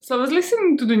So I was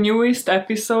listening to the newest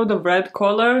episode of Red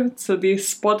Collar, so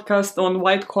this podcast on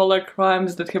white collar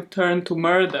crimes that have turned to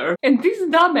murder. And this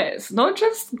dumbass not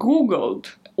just Googled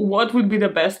what would be the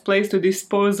best place to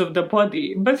dispose of the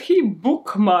body, but he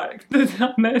bookmarked the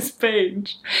dumbass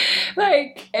page.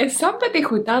 Like, as somebody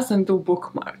who doesn't do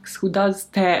bookmarks, who does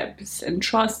tabs and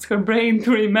trusts her brain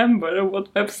to remember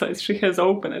what websites she has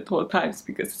open at all times,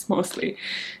 because it's mostly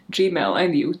Gmail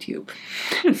and YouTube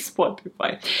and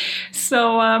Spotify.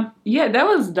 So, yeah, that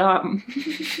was dumb.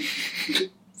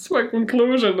 That's my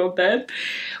conclusion of that.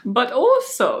 But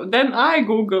also, then I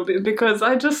googled it because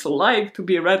I just like to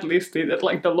be red listed at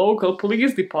like the local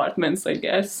police departments, I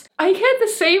guess. I had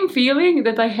the same feeling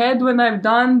that I had when I've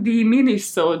done the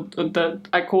mini-sode that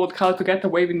I called How to Get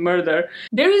Away with Murder.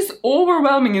 There is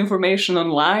overwhelming information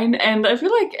online, and I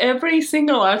feel like every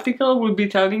single article would be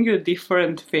telling you a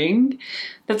different thing.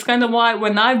 That's kind of why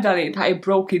when I've done it, I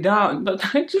broke it down.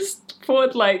 But I just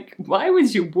thought, like, why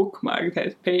would you bookmark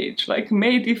that page? Like,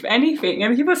 mate, if anything,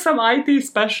 and he was some IT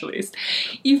specialist,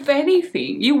 if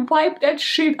anything, you wipe that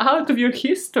shit out of your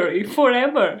history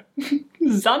forever.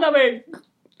 Zanabek.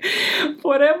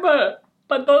 Forever.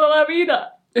 Para toda la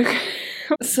vida.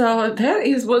 So that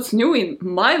is what's new in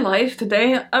my life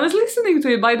today. I was listening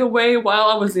to it, by the way, while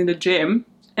I was in the gym.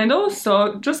 And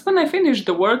also, just when I finished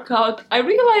the workout, I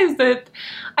realized that,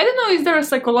 I don't know, is there a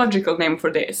psychological name for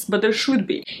this, but there should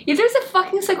be. If there's a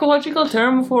fucking psychological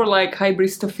term for like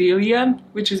hybristophilia,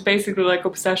 which is basically like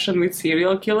obsession with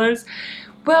serial killers,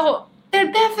 well, there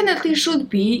definitely should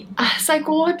be a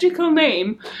psychological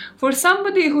name for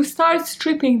somebody who starts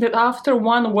tripping that after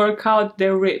one workout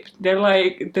they're ripped. They're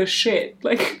like the shit.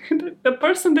 Like the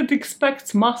person that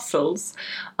expects muscles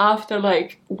after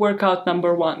like workout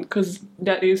number one, because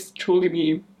that is truly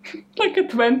me. Like a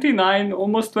 29,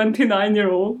 almost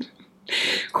 29-year-old.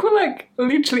 Who like,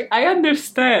 literally, I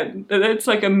understand that it's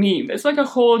like a meme. It's like a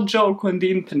whole joke on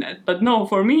the internet. But no,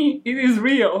 for me, it is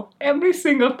real. Every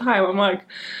single time I'm like,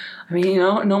 I mean, you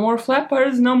know, no more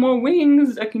flappers, no more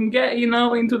wings. I can get, you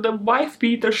know, into the wife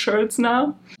beater shirts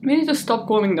now. We need to stop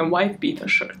calling them wife beater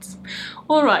shirts.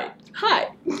 Alright,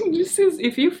 hi. This is,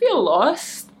 if you feel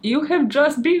lost, you have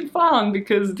just been found,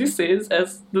 because this is,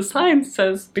 as the sign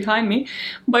says behind me,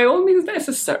 by all means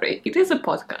necessary. It is a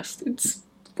podcast. It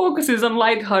focuses on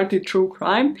light-hearted true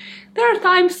crime. There are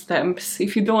timestamps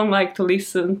if you don't like to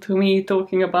listen to me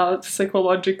talking about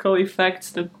psychological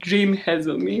effects that Jim has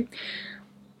on me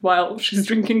while she's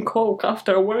drinking Coke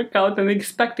after a workout and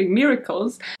expecting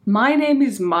miracles. My name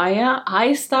is Maya.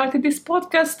 I started this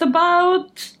podcast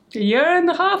about a year and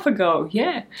a half ago.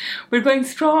 Yeah, we're going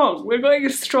strong. We're going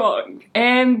strong.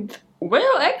 And,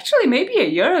 well, actually maybe a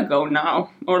year ago now,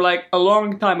 or like a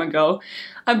long time ago,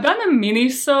 I've done a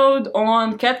mini-sode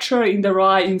on Catcher in the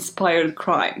Rye inspired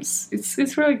crimes.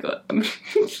 It's really good. I mean,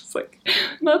 it's like,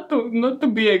 not to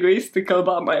be egoistical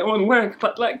about my own work,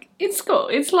 but like, it's cool,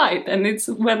 it's light, and it's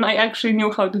when I actually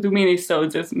knew how to do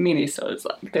mini-sodes as mini-sodes,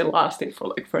 like they lasted for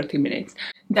like 30 minutes.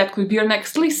 That could be your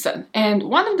next listen. And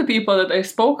one of the people that I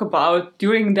spoke about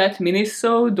during that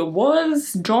mini-sode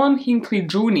was John Hinckley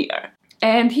Jr.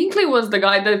 And Hinckley was the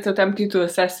guy that attempted to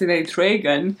assassinate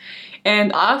Reagan.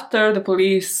 And after the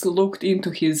police looked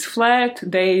into his flat,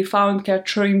 they found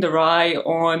Catcher in the Rye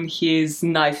on his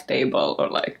night table, or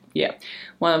like, yeah,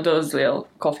 one of those little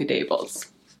coffee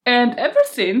tables. And ever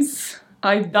since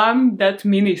I've done that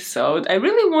mini-sode, I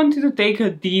really wanted to take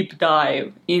a deep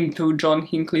dive into John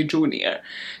Hinckley Jr.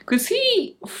 Because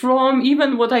he, from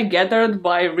even what I gathered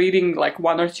by reading like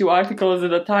one or two articles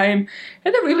at a time,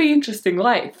 had a really interesting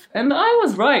life. And I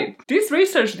was right. This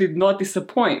research did not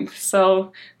disappoint.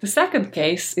 So the second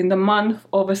case in the month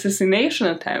of assassination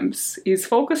attempts is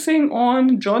focusing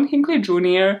on John Hinckley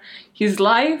Jr., his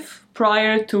life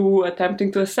prior to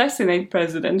attempting to assassinate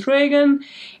President Reagan,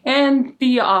 and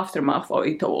the aftermath of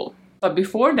it all. But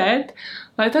before that,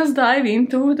 let us dive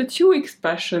into the two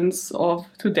expressions of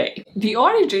today. The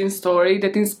origin story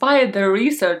that inspired the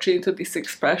research into this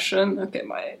expression, okay,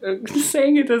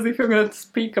 saying it as if you're going to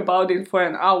speak about it for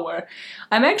an hour.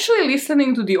 I'm actually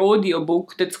listening to the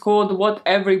audiobook that's called What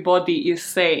Everybody Is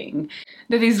Saying,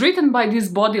 that is written by this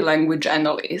body language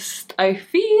analyst. I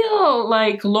feel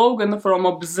like Logan from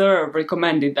Observe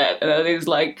recommended that. That is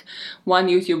like one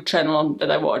YouTube channel that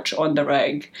I watch on the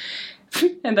reg.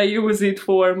 And I use it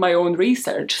for my own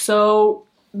research. So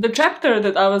the chapter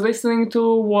that I was listening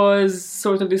to was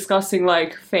sort of discussing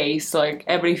like face, like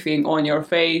everything on your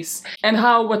face, and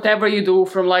how whatever you do,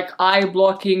 from like eye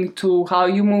blocking to how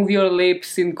you move your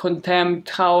lips in contempt,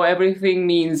 how everything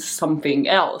means something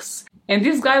else. And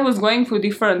this guy was going through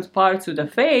different parts of the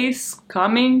face,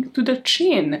 coming to the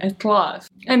chin at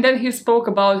last. And then he spoke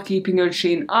about keeping your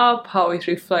chin up, how it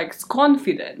reflects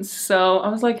confidence. So I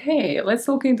was like, hey, let's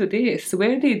look into this.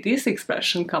 Where did this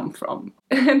expression come from?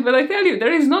 And but I tell you,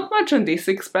 there is not much on this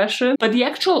expression, but the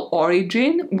actual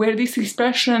origin, where this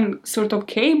expression sort of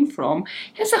came from,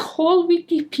 has a whole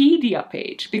Wikipedia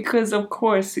page, because of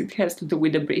course it has to do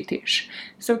with the British.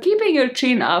 So keeping your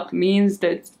chin up means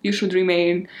that you should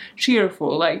remain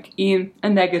cheerful, like in a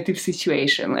negative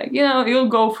situation, like, you know, you'll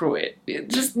go through it.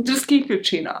 Just keep your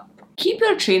chin up. Keep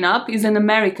your chin up is an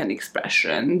American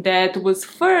expression that was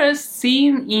first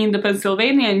seen in the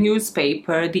Pennsylvania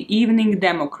newspaper, The Evening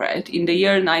Democrat, in the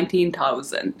year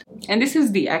 19,000. And this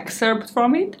is the excerpt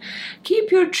from it.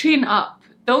 Keep your chin up.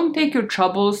 Don't take your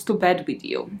troubles to bed with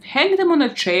you. Hang them on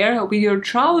a chair with your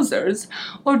trousers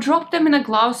or drop them in a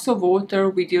glass of water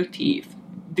with your teeth.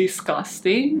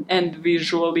 Disgusting and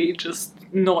visually just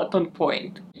not on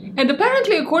point. And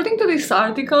apparently, according to this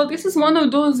article, this is one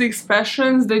of those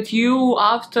expressions that you,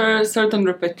 after a certain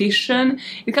repetition,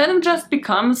 it kind of just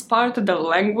becomes part of the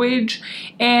language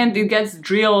and it gets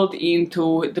drilled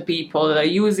into the people that are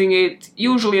using it,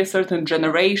 usually a certain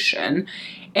generation.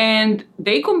 And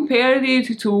they compared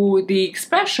it to the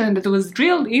expression that was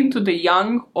drilled into the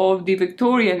young of the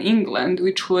Victorian England,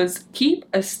 which was keep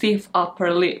a stiff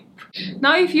upper lip.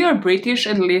 Now, if you're British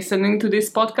and listening to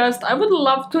this podcast, I would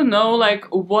love to know, like,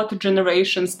 what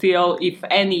generation still, if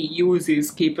any, uses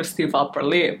keep a stiff upper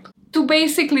lip. To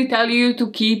basically tell you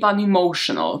to keep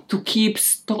unemotional, to keep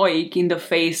stoic in the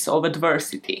face of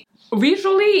adversity.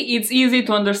 Visually, it's easy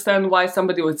to understand why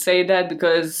somebody would say that,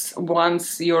 because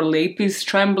once your lip is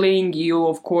trembling, you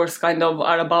of course kind of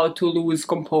are about to lose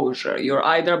composure. You're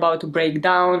either about to break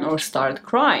down or start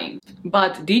crying.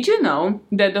 But did you know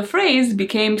that the phrase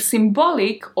became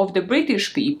symbolic of the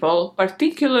British people,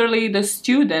 particularly the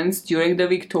students during the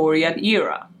Victorian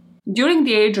era? During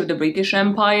the age of the British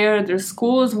Empire, their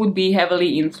schools would be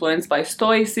heavily influenced by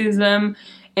Stoicism,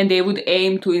 and they would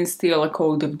aim to instill a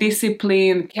code of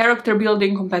discipline, character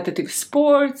building, competitive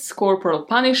sports, corporal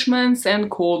punishments,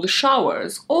 and cold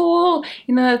showers, all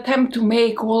in an attempt to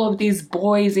make all of these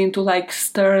boys into like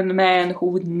stern men who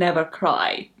would never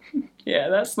cry. Yeah,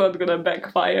 that's not gonna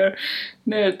backfire.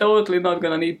 They're totally not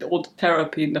gonna need all the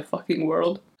therapy in the fucking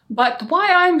world. But why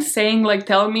I'm saying, like,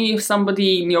 tell me if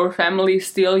somebody in your family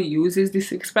still uses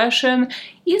this expression,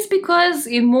 is because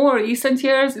in more recent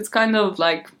years it's kind of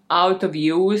like out of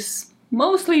use,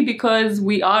 mostly because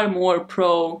we are more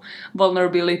pro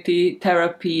vulnerability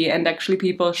therapy and actually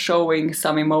people showing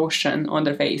some emotion on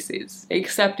their faces,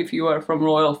 except if you are from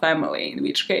royal family, in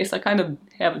which case I kind of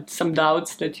have some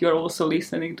doubts that you're also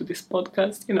listening to this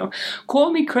podcast. You know,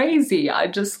 call me crazy, I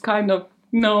just kind of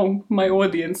know my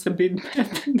audience a bit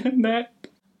better than that.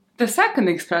 The second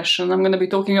expression I'm going to be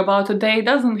talking about today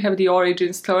doesn't have the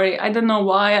origin story. I don't know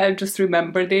why, I just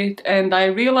remembered it and I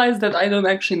realized that I don't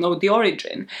actually know the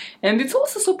origin. And it's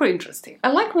also super interesting. I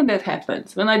like when that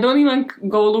happens, when I don't even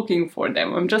go looking for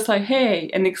them. I'm just like, hey,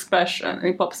 an expression, and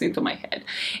it pops into my head.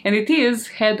 And it is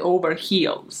head over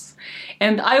heels.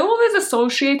 And I always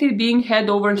associated being head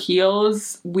over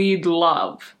heels with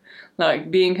love.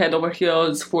 Like being head over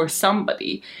heels for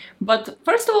somebody. But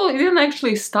first of all, it didn't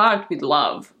actually start with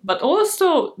love. But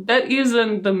also, that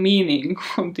isn't the meaning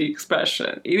of the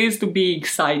expression. It is to be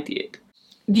excited.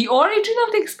 The origin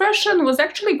of the expression was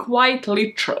actually quite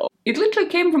literal. It literally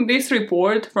came from this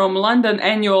report from London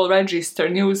Annual Register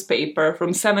newspaper from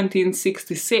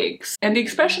 1766. And the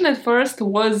expression at first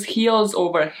was heels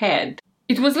over head.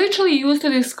 It was literally used to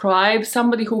describe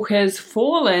somebody who has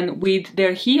fallen with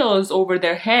their heels over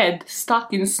their head,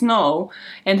 stuck in snow,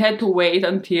 and had to wait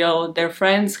until their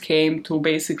friends came to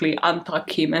basically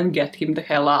untuck him and get him the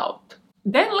hell out.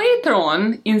 Then later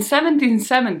on, in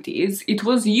 1770s, it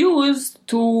was used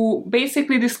to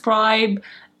basically describe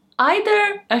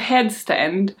either a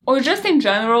headstand or just in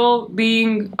general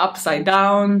being upside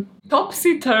down,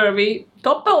 topsy-turvy,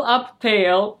 topple up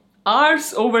tail,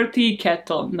 arse over tea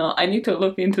kettle. No, I need to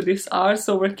look into this arse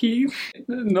over tea.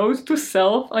 Note to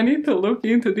self, I need to look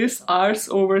into this arse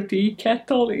over tea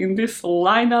kettle in this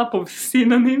lineup of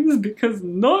synonyms because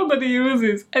nobody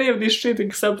uses any of this shit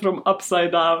except from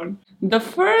upside down. The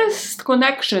first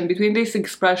connection between this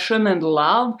expression and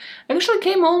love actually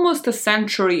came almost a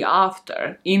century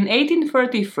after. In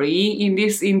 1833, in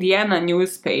this Indiana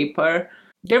newspaper,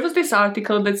 there was this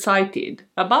article that cited,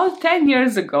 about 10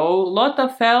 years ago, Lotta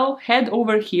fell head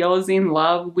over heels in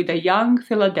love with a young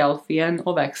Philadelphian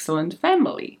of excellent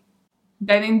family.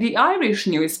 Then in the Irish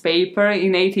newspaper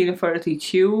in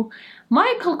 1832,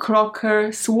 Michael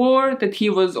Crocker swore that he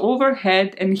was over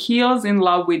head and heels in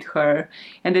love with her,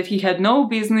 and that he had no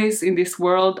business in this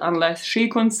world unless she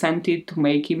consented to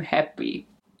make him happy.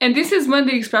 And this is when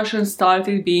the expression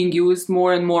started being used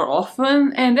more and more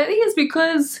often, and that is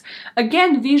because,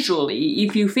 again, visually,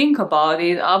 if you think about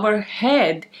it, our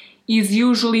head is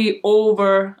usually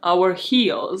over our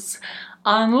heels.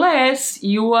 Unless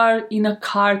you are in a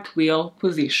cartwheel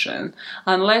position,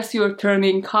 unless you're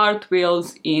turning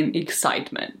cartwheels in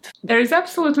excitement. There is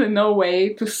absolutely no way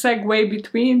to segue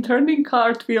between turning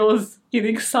cartwheels in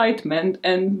excitement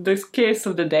and the case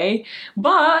of the day,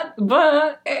 but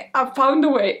I found a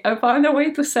way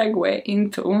to segue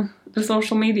into the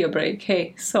social media break.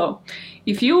 Hey, so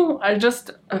if you are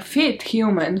just a fit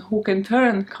human who can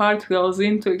turn cartwheels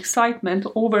into excitement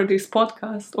over this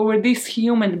podcast, over this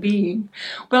human being,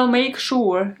 well, make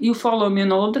sure you follow me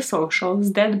on all the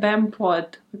socials,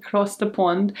 deadbampod across the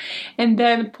pond, and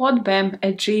then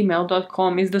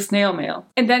podbam@gmail.com is the snail mail.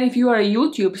 And then if you are a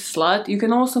YouTube slut, you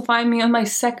can also find me on my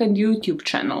second YouTube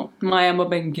channel, Maya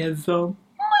Mabengezzo.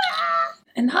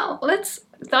 And now, let's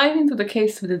dive into the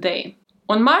case of the day.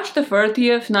 On March the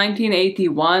 30th,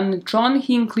 1981, John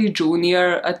Hinckley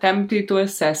Jr. attempted to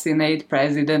assassinate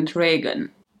President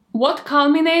Reagan. What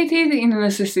culminated in an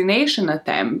assassination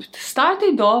attempt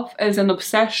started off as an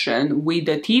obsession with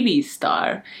a TV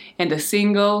star and a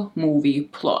single movie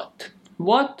plot.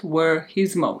 What were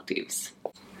his motives?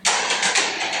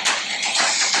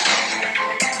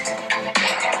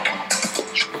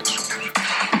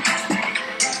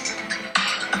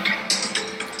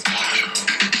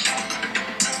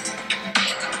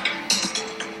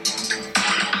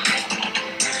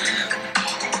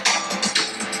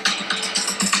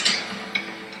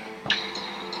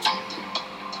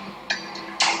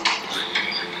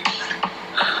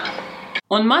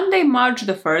 On Monday, March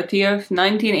the 30th,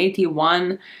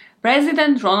 1981,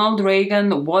 President Ronald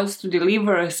Reagan was to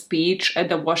deliver a speech at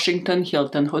the Washington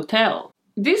Hilton Hotel.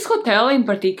 This hotel in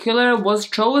particular was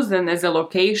chosen as a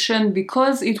location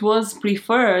because it was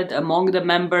preferred among the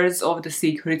members of the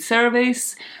Secret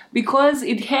Service, because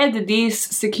it had this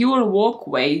secure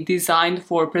walkway designed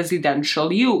for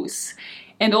presidential use.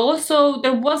 And also,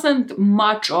 there wasn't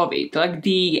much of it, like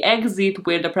the exit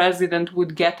where the president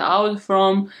would get out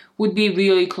from would be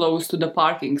really close to the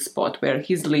parking spot where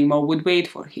his limo would wait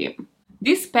for him.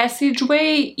 This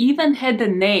passageway even had a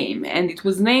name, and it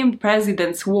was named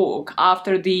President's Walk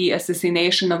after the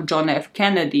assassination of John F.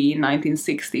 Kennedy in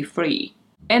 1963.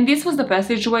 And this was the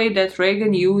passageway that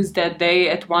Reagan used that day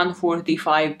at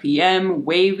 1:45 p.m.,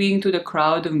 waving to the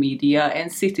crowd of media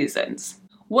and citizens.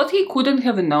 What he couldn't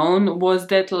have known was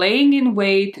that laying in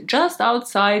wait just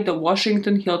outside the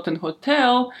Washington Hilton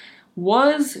Hotel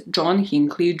was John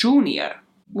Hinckley Jr.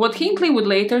 What Hinckley would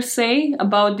later say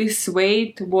about this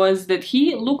wait was that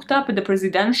he looked up at the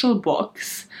presidential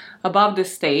box above the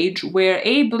stage where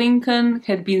Abe Lincoln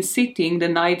had been sitting the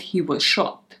night he was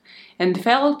shot, and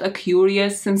felt a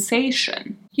curious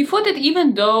sensation. He thought that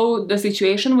even though the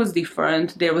situation was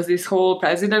different, there was this whole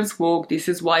president's walk, this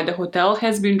is why the hotel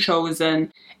has been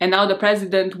chosen, and now the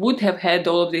president would have had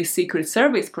all of this Secret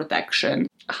Service protection,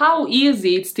 how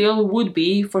easy it still would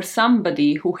be for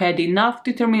somebody who had enough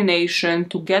determination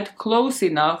to get close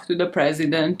enough to the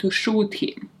president to shoot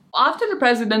him. After the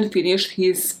president finished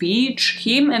his speech,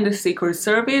 him and the Secret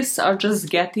Service are just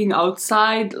getting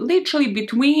outside, literally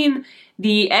between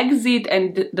the exit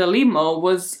and the limo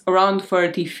was around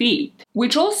 30 feet,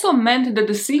 which also meant that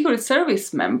the Secret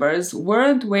Service members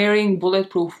weren't wearing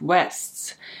bulletproof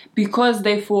vests because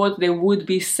they thought they would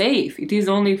be safe. It is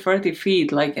only 30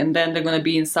 feet, and then they're gonna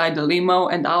be inside the limo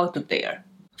and out of there.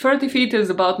 30 feet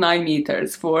is about 9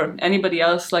 meters for anybody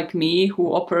else like me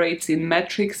who operates in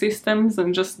metric systems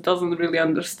and just doesn't really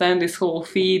understand this whole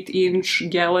feet, inch,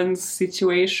 gallons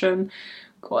situation.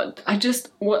 God,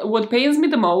 what pains me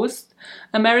the most,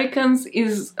 Americans,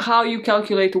 is how you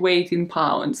calculate weight in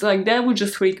pounds. That would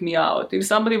just freak me out. If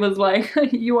somebody was like,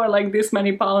 you are like this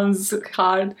many pounds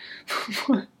hard.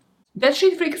 That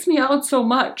shit freaks me out so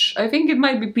much. I think it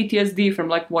might be PTSD from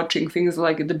watching things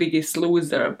like The Biggest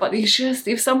Loser, but it's just,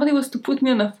 if somebody was to put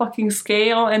me on a fucking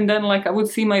scale and then I would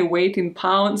see my weight in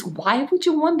pounds, why would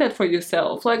you want that for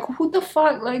yourself? Who the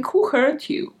fuck, who hurt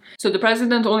you? So the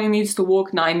president only needs to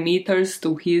walk 9 meters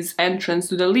to his entrance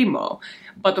to the limo.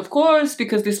 But of course,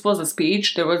 because this was a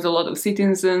speech, there was a lot of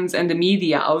citizens and the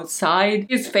media outside.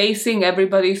 He's facing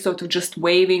everybody, sort of just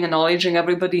waving, acknowledging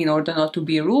everybody in order not to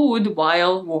be rude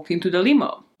while walking to the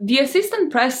limo. The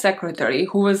assistant press secretary,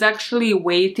 who was actually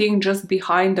waiting just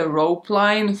behind the rope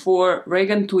line for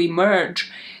Reagan to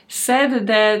emerge, said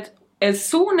that as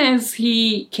soon as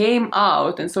he came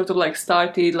out and sort of like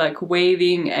started like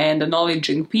waving and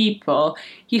acknowledging people,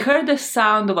 he heard the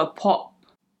sound of a pop.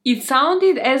 It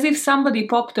sounded as if somebody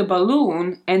popped a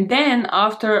balloon, and then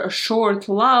after a short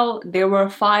lull, there were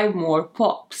 5 more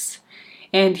pops.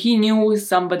 And he knew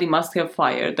somebody must have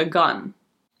fired a gun.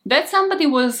 That somebody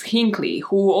was Hinckley,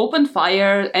 who opened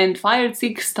fire and fired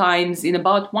 6 times in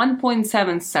about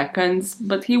 1.7 seconds,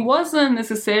 but he wasn't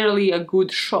necessarily a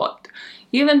good shot.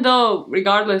 Even though,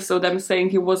 regardless of them saying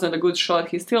he wasn't a good shot,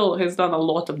 he still has done a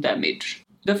lot of damage.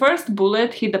 The first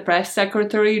bullet hit the press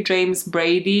secretary, James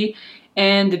Brady,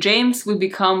 and James would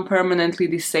become permanently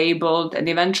disabled and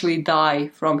eventually die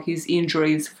from his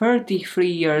injuries 33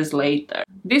 years later.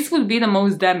 This would be the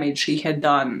most damage he had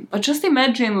done. But just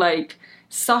imagine, like,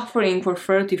 suffering for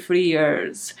 33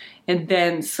 years and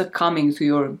then succumbing to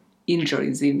your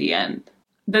injuries in the end.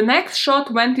 The next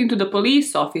shot went into the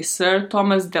police officer,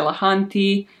 Thomas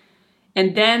Delahanty,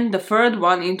 and then the third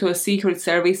one into a Secret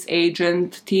Service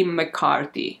agent, Tim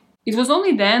McCarthy. It was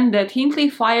only then that Hinckley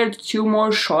fired 2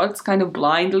 more shots, kind of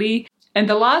blindly, and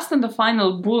the last and the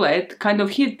final bullet kind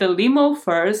of hit the limo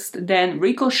first, then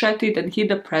ricocheted and hit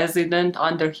the president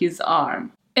under his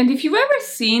arm. And if you've ever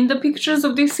seen the pictures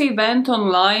of this event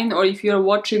online, or if you're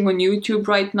watching on YouTube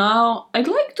right now, I'd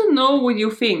like to know what you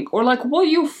think, or like what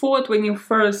you thought when you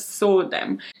first saw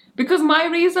them. Because my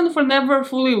reason for never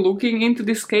fully looking into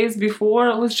this case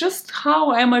before was just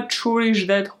how amateurish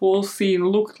that whole scene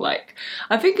looked like.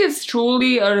 I think it's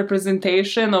truly a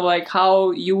representation of like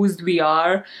how used we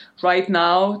are right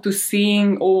now to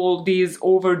seeing all these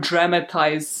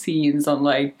over-dramatized scenes on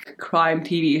like crime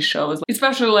TV shows,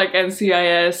 especially like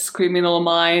NCIS, Criminal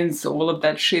Minds, all of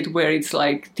that shit where it's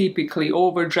like typically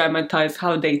over-dramatized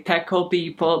how they tackle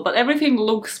people, but everything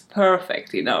looks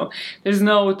perfect, you know. There's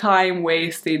no time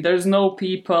wasted, there's no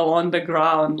people on the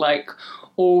ground like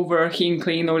over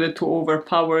Hinckley in order to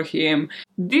overpower him.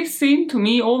 This scene to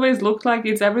me always looked like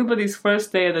it's everybody's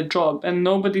first day at a job and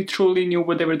nobody truly knew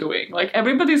what they were doing. Like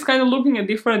everybody's kind of looking a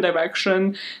different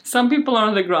direction. Some people are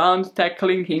on the ground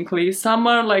tackling Hinckley, some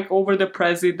are like over the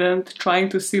president trying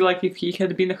to see like if he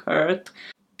had been hurt.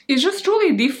 It's just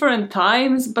truly different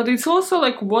times, but it's also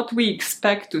like what we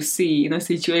expect to see in a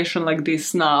situation like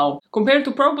this now, compared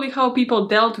to probably how people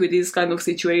dealt with these kind of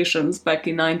situations back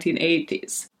in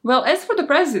 1980s. Well, as for the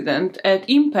president, at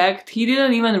impact, he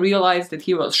didn't even realize that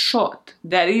he was shot.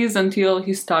 That is, until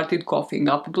he started coughing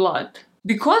up blood.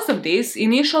 Because of this,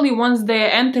 initially once they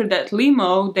entered that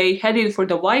limo, they headed for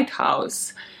the White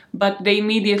House, but they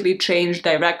immediately changed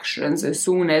directions as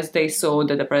soon as they saw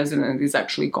that the president is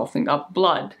actually coughing up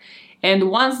blood. And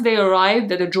once they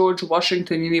arrived at the George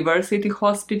Washington University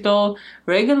Hospital,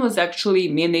 Reagan was actually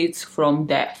minutes from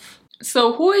death.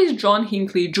 So who is John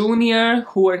Hinckley Jr.,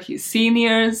 who are his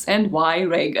seniors, and why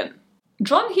Reagan?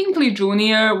 John Hinckley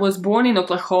Jr. was born in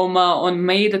Oklahoma on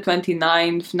May the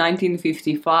 29th,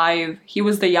 1955. He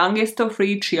was the youngest of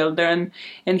 3 children,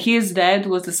 and his dad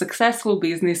was a successful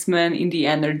businessman in the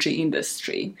energy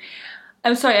industry.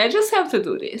 I'm sorry, I just have to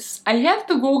do this. I have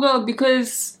to Google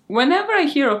because whenever I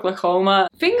hear Oklahoma,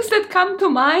 things that come to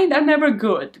mind are never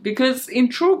good. Because in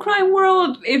true crime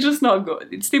world, it's just not good.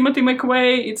 It's Timothy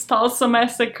McVeigh, it's Tulsa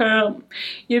Massacre,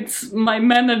 it's my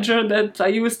manager that I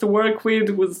used to work with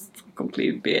who was a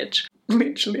complete bitch.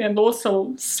 Literally, and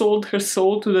also sold her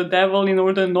soul to the devil in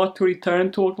order not to return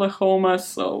to Oklahoma,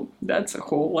 so that's a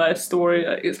whole last story.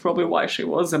 It's probably why she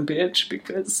was a bitch,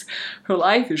 because her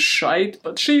life is shite,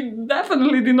 but she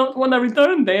definitely did not want to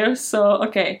return there, so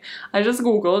okay. I just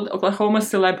googled Oklahoma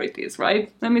celebrities,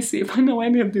 right? Let me see if I know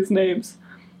any of these names.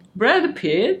 Brad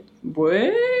Pitt?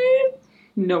 What?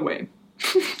 No way.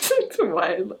 It's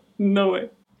wild. No way.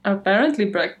 Apparently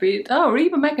Brad Pitt. Oh,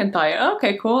 Reba McEntire.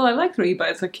 Okay, cool. I liked Reba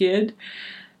as a kid.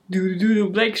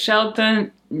 Blake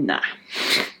Shelton. Nah.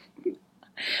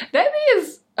 That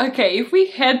is... Okay, if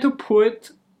we had to put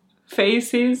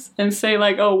faces and say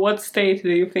like, oh, what state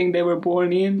do you think they were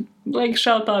born in? Blake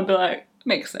Shelton, I'd be like,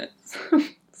 makes sense.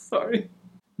 Sorry.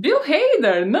 Bill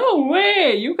Hader. No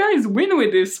way. You guys win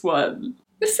with this one.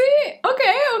 You see,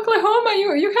 okay, Oklahoma,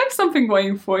 you have something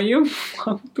going for you.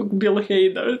 Took Bill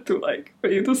Hader to like,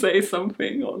 for you to say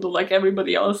something, although like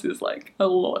everybody else is like a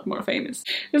lot more famous.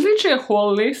 There's literally a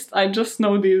whole list, I just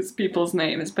know these people's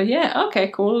names. But yeah, okay,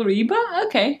 cool, Reba,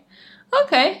 okay,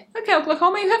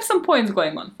 Oklahoma, you have some points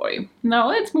going on for you. Now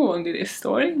let's move on to this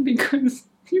story, because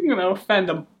you're gonna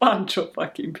offend a bunch of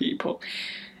fucking people.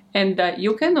 And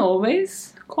you can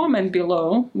always comment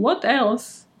below what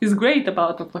else is great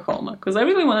about Oklahoma, because I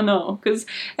really want to know, because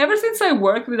ever since I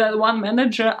worked with that one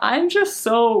manager, I'm just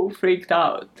so freaked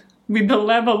out with the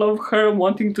level of her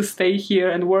wanting to stay here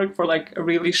and work for like a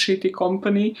really shitty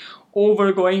company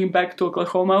over going back to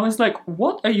Oklahoma. I was like,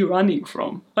 what are you running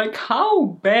from? Like, how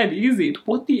bad is it?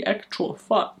 What the actual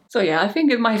fuck? So yeah, I think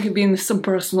it might have been some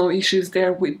personal issues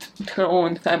there with her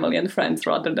own family and friends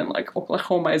rather than like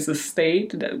Oklahoma as a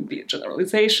state. That would be a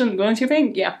generalization, don't you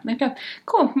think? Yeah, okay.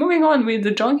 Cool, moving on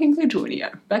with John Hinckley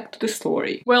Jr. Back to the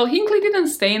story. Well, Hinckley didn't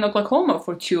stay in Oklahoma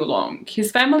for too long.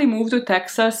 His family moved to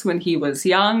Texas when he was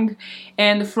young,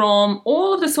 and from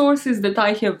all of the sources that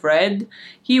I have read,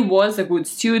 he was a good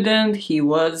student, he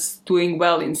was doing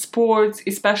well in sports,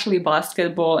 especially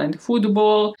basketball and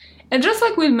football. And just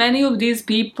like with many of these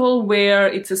people where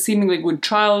it's a seemingly good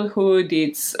childhood,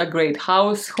 it's a great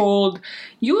household,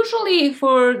 usually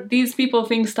for these people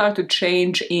things start to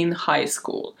change in high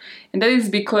school. And that is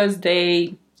because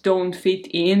they don't fit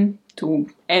in to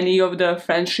any of the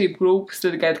friendship groups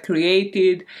that get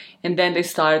created, and then they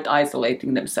start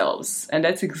isolating themselves. And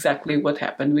that's exactly what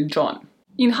happened with John.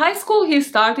 In high school, he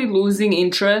started losing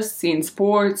interests in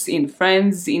sports, in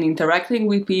friends, in interacting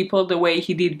with people the way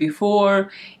he did before,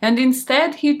 and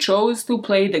instead he chose to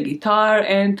play the guitar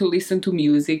and to listen to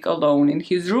music alone in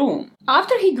his room.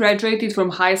 After he graduated from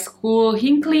high school,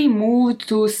 Hinckley moved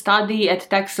to study at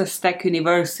Texas Tech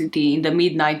University in the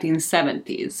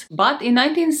mid-1970s. But in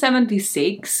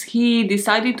 1976, he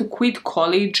decided to quit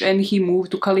college and he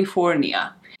moved to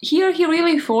California. Here he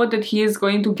really thought that he is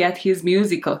going to get his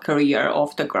musical career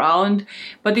off the ground,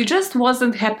 but it just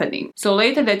wasn't happening. So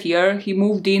later that year, he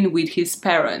moved in with his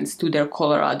parents to their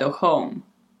Colorado home.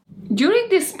 During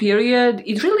this period,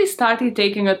 it really started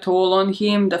taking a toll on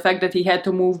him, the fact that he had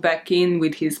to move back in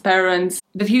with his parents,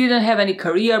 that he didn't have any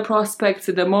career prospects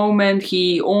at the moment,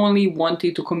 he only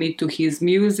wanted to commit to his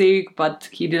music, but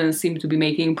he didn't seem to be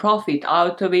making profit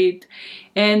out of it.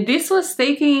 And this was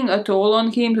taking a toll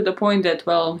on him to the point that,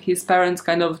 well, his parents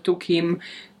kind of took him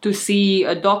to see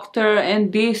a doctor,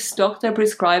 and this doctor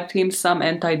prescribed him some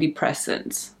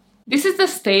antidepressants. This is the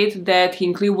state that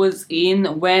Hinckley was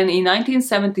in when, in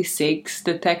 1976,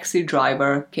 The Taxi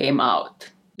Driver came out.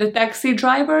 The Taxi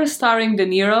Driver, starring De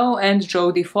Niro and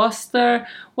Jodie Foster,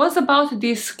 was about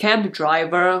this cab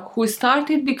driver who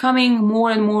started becoming more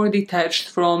and more detached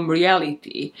from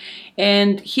reality.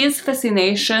 And his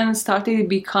fascination started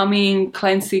becoming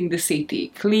cleansing the city,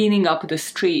 cleaning up the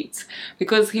streets,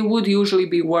 because he would usually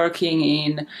be working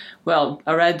in, well,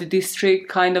 a red district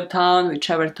kind of town,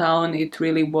 whichever town it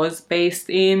really was based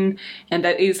in, and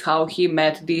that is how he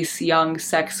met this young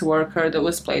sex worker that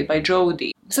was played by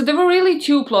Jodie. So there were really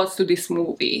two plots to this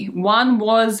movie. One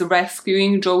was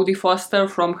rescuing Jodie Foster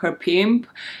from her pimp,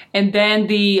 and then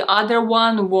the other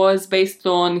one was based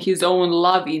on his own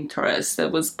love interest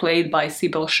that was played by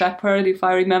Sybil Shepherd, if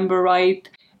I remember right,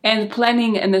 and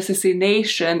planning an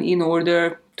assassination in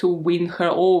order to win her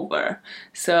over.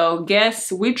 So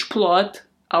guess which plot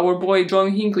our boy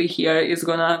John Hinckley here is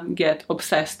gonna get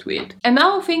obsessed with. And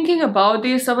now thinking about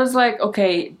this, I was like,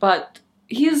 okay, but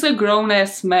he's a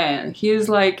grown-ass man. He's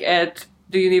like at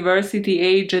the university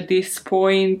age at this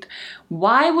point.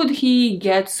 Why would he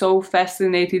get so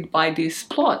fascinated by this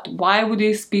plot? Why would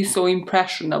this be so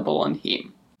impressionable on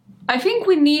him? I think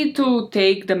we need to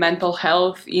take the mental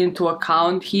health into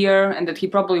account here, and that he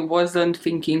probably wasn't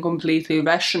thinking completely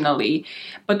rationally.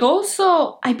 But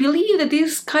also, I believe that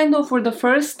this kind of, for the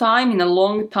first time in a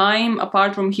long time,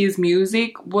 apart from his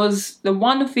music, was the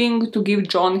one thing to give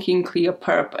John Hinckley a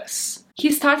purpose.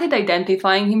 He started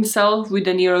identifying himself with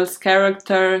De Niro's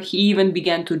character. He even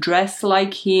began to dress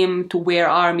like him, to wear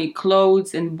army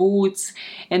clothes and boots,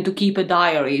 and to keep a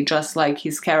diary, just like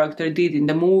his character did in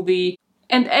the movie.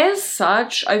 And as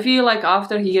such, I feel like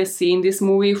after he has seen this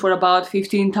movie for about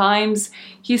 15 times,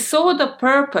 he saw the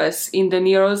purpose in De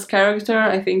Niro's character,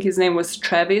 I think his name was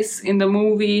Travis in the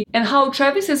movie, and how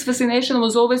Travis's fascination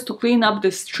was always to clean up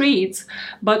the streets,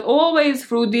 but always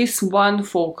through this one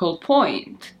focal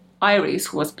point. Iris,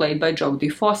 who was played by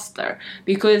Jodie Foster,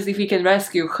 because if he can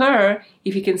rescue her,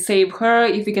 if he can save her,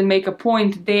 if he can make a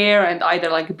point there and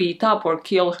either like beat up or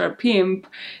kill her pimp,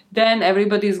 then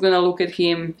everybody's gonna look at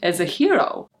him as a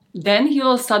hero. Then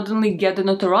he'll suddenly get the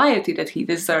notoriety that he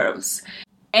deserves.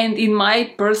 And in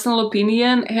my personal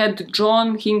opinion, had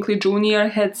John Hinckley Jr.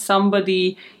 had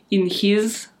somebody in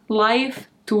his life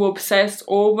to obsess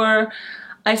over,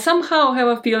 I somehow have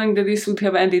a feeling that this would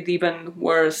have ended even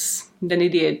worse than it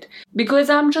did. Because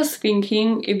I'm just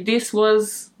thinking, if this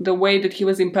was the way that he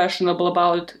was impressionable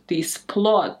about this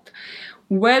plot,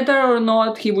 whether or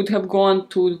not he would have gone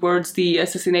towards the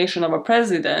assassination of a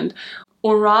president,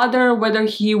 or rather whether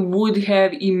he would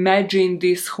have imagined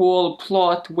this whole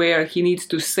plot where he needs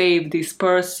to save this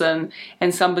person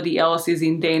and somebody else is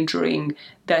endangering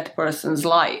that person's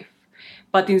life.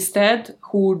 But instead,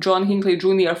 who John Hinckley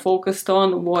Jr. focused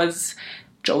on was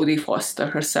Jodie Foster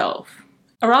herself.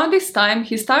 Around this time,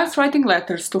 he starts writing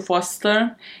letters to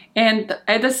Foster, and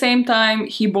at the same time,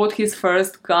 he bought his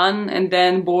first gun and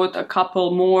then bought a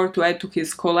couple more to add to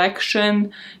his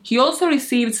collection. He also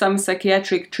received some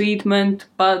psychiatric treatment,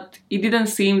 but it didn't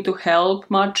seem to help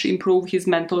much improve his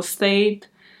mental state.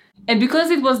 And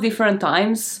because it was different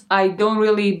times, I don't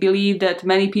really believe that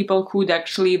many people could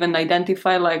actually even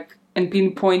identify and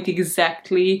pinpoint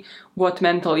exactly what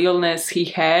mental illness he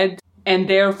had, and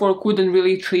therefore couldn't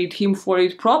really treat him for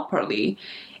it properly.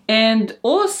 And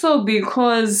also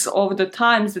because of the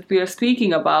times that we are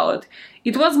speaking about,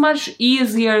 it was much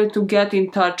easier to get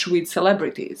in touch with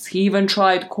celebrities. He even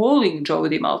tried calling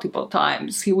Jodie multiple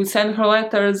times. He would send her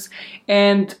letters,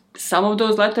 and some of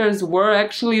those letters were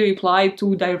actually replied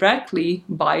to directly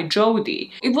by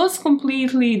Jodie. It was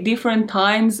completely different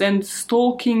times, and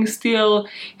stalking still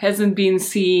hasn't been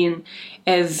seen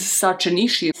as such an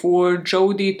issue for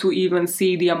Jodie to even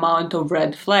see the amount of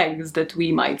red flags that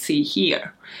we might see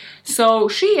here. So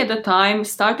she, at the time,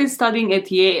 started studying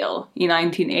at Yale in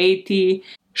 1980.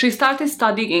 She started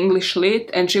studying English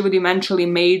Lit, and she would eventually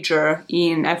major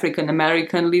in African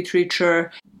American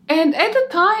literature. And at the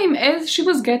time, as she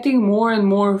was getting more and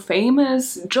more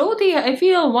famous, Jodie, I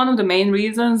feel one of the main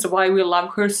reasons why we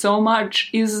love her so much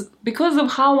is because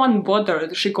of how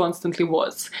unbothered she constantly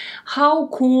was. How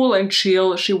cool and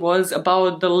chill she was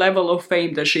about the level of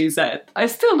fame that she's at. I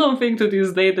still don't think to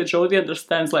this day that Jodie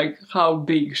understands how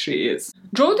big she is.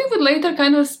 Jodie would later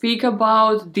kind of speak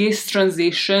about this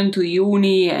transition to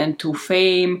uni and to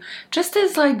fame just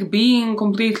as being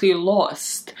completely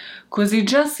lost. Because it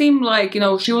just seemed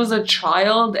she was a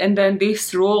child, and then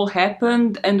this role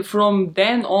happened, and from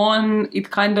then on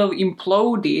it kind of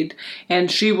imploded,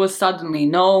 and she was suddenly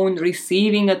known,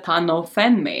 receiving a ton of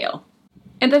fan mail.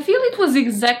 And I feel it was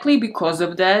exactly because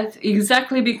of that,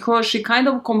 exactly because she kind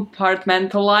of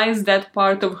compartmentalized that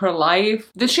part of her life,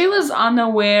 that she was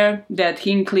unaware that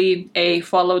Hinckley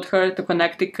followed her to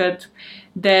Connecticut,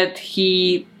 that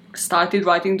he started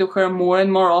writing to her more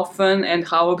and more often, and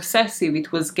how obsessive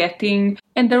it was getting,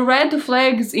 and the red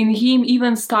flags in him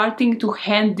even starting to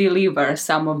hand deliver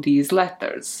some of these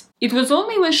letters. It was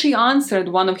only when she answered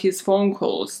one of his phone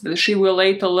calls that she will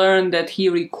later learn that he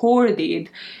recorded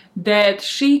that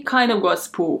she kind of got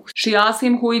spooked. She asked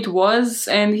him who it was,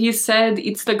 and he said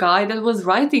it's the guy that was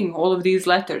writing all of these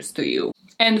letters to you.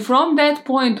 And from that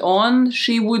point on,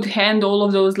 she would hand all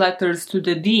of those letters to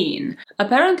the dean.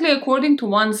 Apparently, according to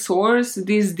one source,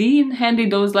 this dean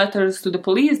handed those letters to the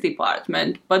police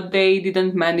department, but they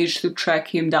didn't manage to track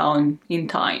him down in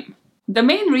time. The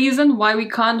main reason why we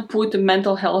can't put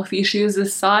mental health issues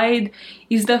aside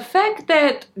is the fact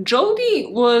that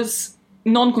Jodie was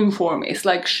nonconformist.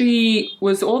 She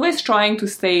was always trying to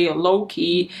stay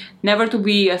low-key, never to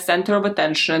be a center of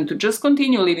attention, to just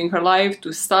continue living her life,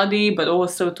 to study, but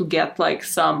also to get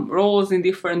some roles in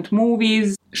different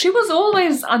movies. She was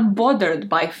always unbothered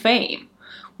by fame.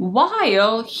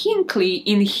 While Hinckley,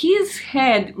 in his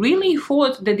head, really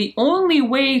thought that the only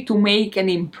way to make an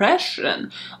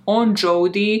impression on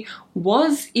Jodie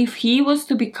was if he was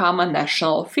to become a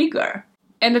national figure.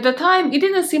 And at the time, it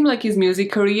didn't seem like his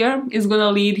music career is gonna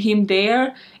lead him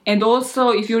there. And also,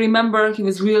 if you remember, he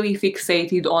was really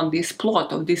fixated on this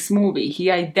plot of this movie. He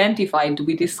identified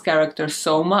with this character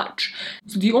so much.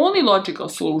 So the only logical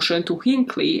solution to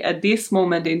Hinckley at this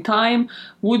moment in time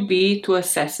would be to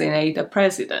assassinate a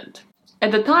president.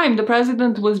 At the time, the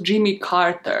president was Jimmy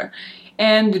Carter.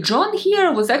 And John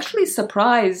here was actually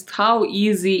surprised how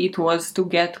easy it was to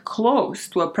get close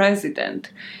to a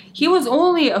president. He was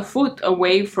only a foot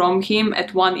away from him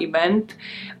at one event,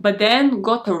 but then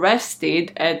got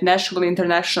arrested at Nashville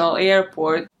International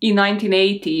Airport in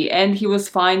 1980, and he was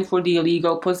fined for the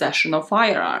illegal possession of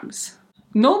firearms.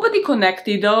 Nobody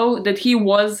connected, though, that he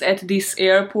was at this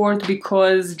airport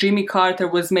because Jimmy Carter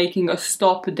was making a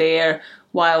stop there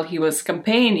while he was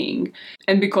campaigning.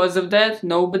 And because of that,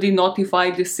 nobody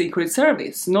notified the Secret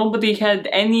Service. Nobody had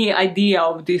any idea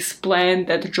of this plan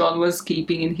that John was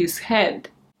keeping in his head.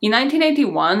 In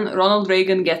 1981, Ronald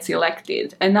Reagan gets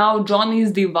elected, and now John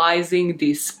is devising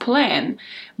this plan.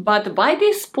 But by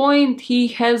this point, he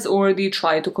has already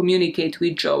tried to communicate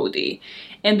with Jodie.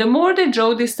 And the more that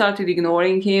Jodie started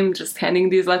ignoring him, just handing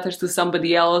these letters to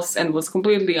somebody else, and was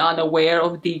completely unaware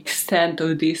of the extent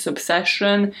of this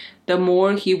obsession, the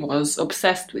more he was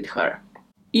obsessed with her.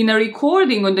 In a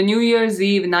recording on the New Year's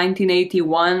Eve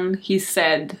 1981, he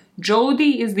said,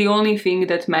 Jodie is the only thing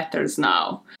that matters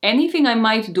now. Anything I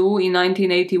might do in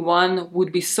 1981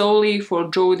 would be solely for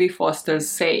Jodie Foster's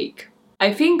sake.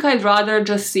 I think I'd rather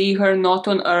just see her not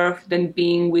on Earth than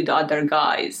being with other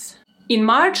guys. In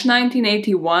March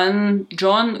 1981,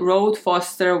 John wrote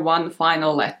Foster one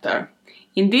final letter.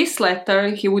 In this letter,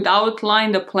 he would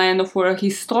outline the plan for a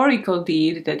historical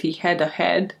deed that he had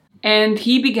ahead, and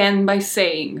he began by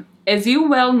saying, "As you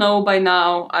well know by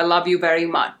now, I love you very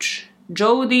much.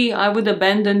 Jodie, I would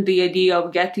abandon the idea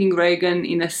of getting Reagan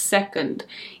in a second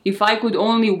if I could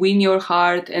only win your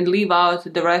heart and live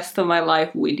out the rest of my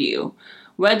life with you,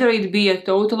 whether it be a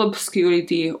total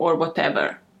obscurity or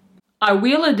whatever. I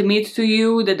will admit to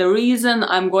you that the reason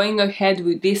I'm going ahead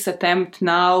with this attempt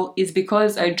now is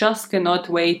because I just cannot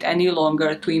wait any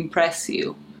longer to impress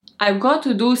you. I've got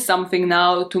to do something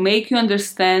now to make you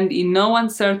understand in no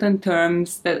uncertain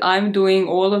terms that I'm doing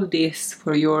all of this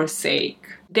for your sake.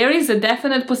 There is a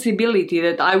definite possibility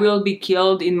that I will be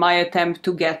killed in my attempt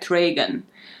to get Reagan.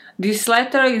 This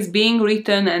letter is being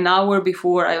written an hour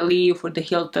before I leave for the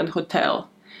Hilton Hotel.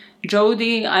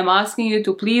 Jodie, I'm asking you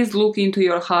to please look into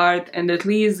your heart and at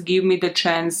least give me the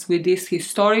chance with this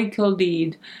historical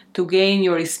deed to gain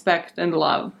your respect and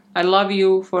love. I love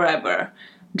you forever.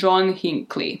 John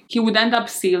Hinckley." He would end up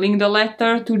sealing the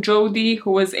letter to Jodie,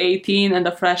 who was 18 and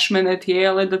a freshman at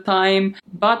Yale at the time,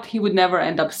 but he would never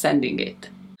end up sending it.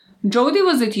 Jodie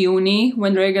was at uni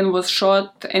when Reagan was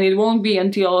shot, and it won't be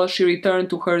until she returned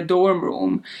to her dorm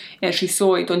room and she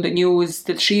saw it on the news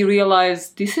that she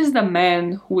realized this is the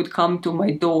man who would come to my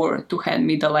door to hand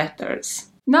me the letters.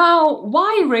 Now,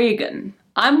 why Reagan?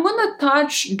 I'm gonna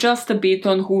touch just a bit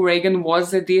on who Reagan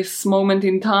was at this moment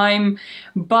in time,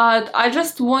 but I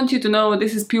just want you to know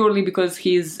this is purely because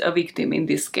he's a victim in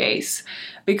this case.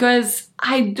 Because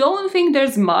I don't think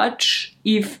there's much,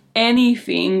 if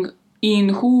anything, in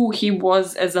who he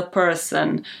was as a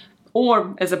person,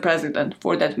 or as a president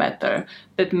for that matter,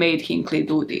 that made Hinckley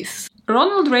do this.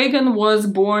 Ronald Reagan was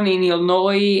born in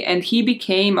Illinois and he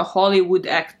became a Hollywood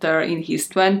actor in his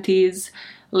 20s.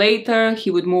 Later,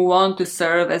 he would move on to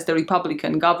serve as the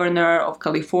Republican governor of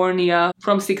California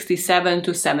from 67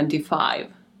 to 75.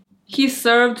 He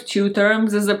served 2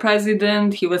 terms as a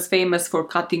president. He was famous for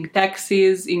cutting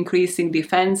taxes, increasing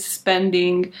defense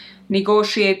spending,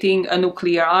 negotiating a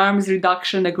nuclear arms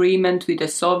reduction agreement with the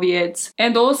Soviets,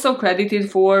 and also credited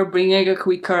for bringing a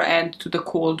quicker end to the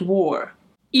Cold War.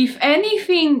 If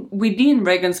anything within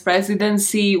Reagan's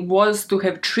presidency was to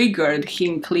have triggered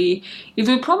Hinckley, it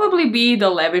would probably be the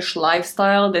lavish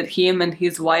lifestyle that him and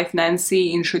his wife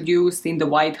Nancy introduced in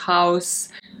the White House.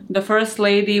 The First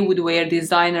Lady would wear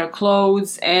designer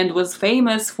clothes and was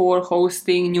famous for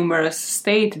hosting numerous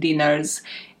state dinners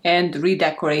and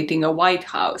redecorating a White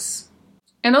House.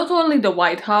 And not only the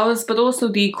White House, but also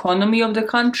the economy of the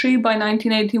country by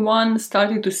 1981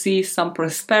 started to see some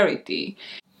prosperity.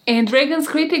 And Reagan's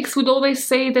critics would always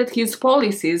say that his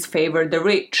policies favored the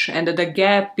rich and that the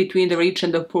gap between the rich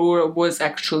and the poor was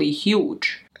actually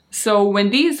huge. So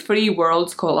when these 3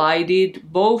 worlds collided,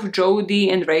 both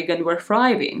Jodie and Reagan were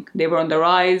thriving. They were on the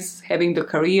rise, having the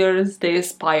careers they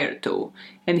aspired to,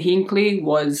 and Hinckley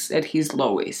was at his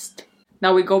lowest.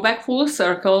 Now we go back full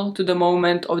circle to the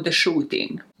moment of the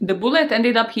shooting. The bullet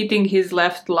ended up hitting his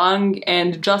left lung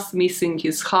and just missing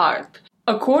his heart.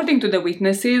 According to the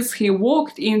witnesses, he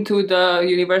walked into the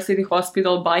university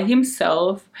hospital by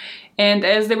himself, and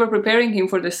as they were preparing him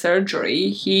for the surgery,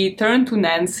 he turned to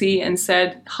Nancy and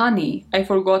said, "Honey, I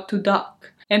forgot to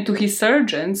duck." And to his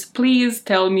surgeons, "Please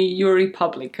tell me you're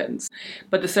Republicans."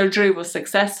 But the surgery was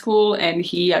successful and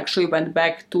he actually went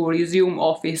back to resume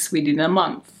office within a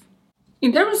month.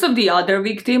 In terms of the other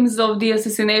victims of the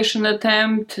assassination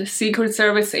attempt, Secret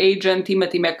Service agent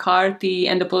Timothy McCarthy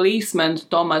and the policeman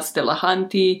Thomas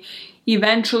Delahanty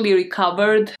eventually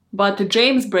recovered, but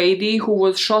James Brady, who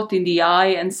was shot in the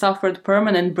eye and suffered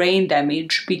permanent brain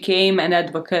damage, became an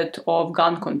advocate of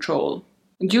gun control.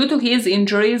 Due to his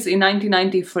injuries in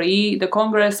 1993, the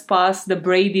Congress passed the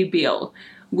Brady Bill,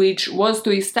 which was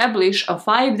to establish a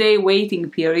 5-day waiting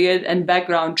period and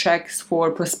background checks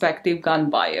for prospective gun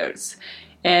buyers.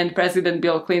 And President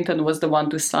Bill Clinton was the one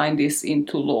to sign this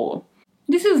into law.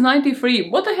 This is 93.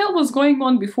 What the hell was going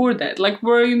on before that? Like,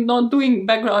 were you not doing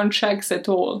background checks at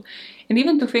all? And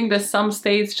even to think that some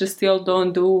states just still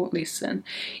don't do, listen.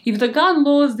 If the gun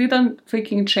laws didn't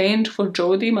freaking change for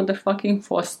Jodie motherfucking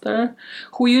Foster,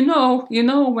 who you know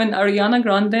when Ariana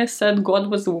Grande said God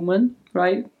was a woman,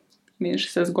 right? I mean, she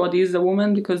says God is a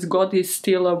woman because God is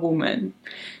still a woman.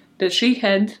 That she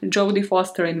had Jodie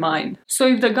Foster in mind. So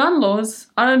if the gun laws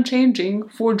aren't changing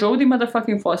for Jodie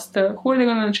motherfucking Foster, who are they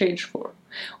gonna change for?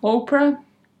 Oprah?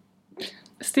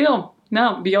 Still,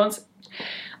 no, Beyonce,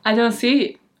 I don't see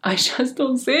it. I just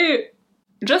don't see it.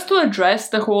 Just to address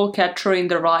the whole Catcher in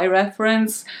the Rye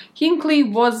reference, Hinckley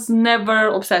was never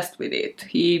obsessed with it.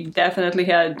 He definitely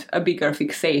had a bigger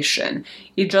fixation.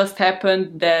 It just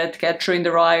happened that Catcher in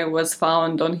the Rye was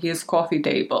found on his coffee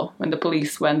table when the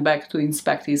police went back to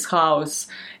inspect his house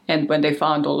and when they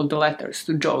found all of the letters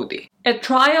to Jodi. At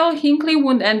trial, Hinckley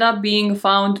would end up being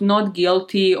found not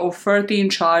guilty of 13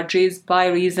 charges by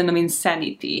reason of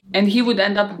insanity, and he would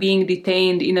end up being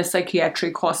detained in a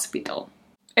psychiatric hospital.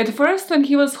 At first, when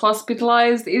he was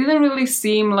hospitalized, it didn't really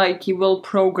seem like he will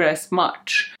progress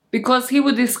much, because he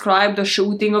would describe the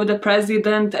shooting of the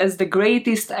president as the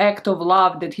greatest act of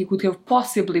love that he could have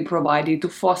possibly provided to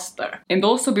Foster. And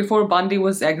also before Bundy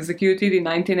was executed in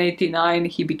 1989,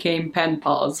 he became pen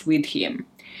pals with him.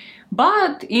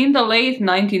 But in the late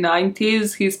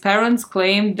 1990s, his parents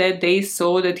claimed that they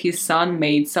saw that his son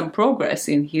made some progress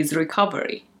in his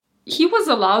recovery. He was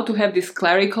allowed to have this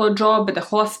clerical job at the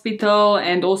hospital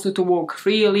and also to walk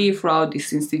freely throughout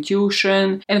this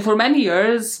institution. And for many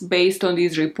years, based on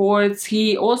these reports,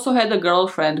 he also had a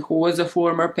girlfriend who was a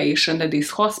former patient at this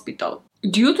hospital.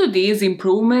 Due to these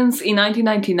improvements, in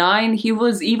 1999, he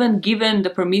was even given the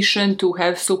permission to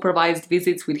have supervised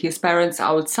visits with his parents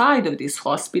outside of this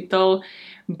hospital.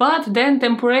 But then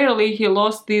temporarily he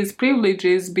lost these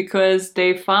privileges because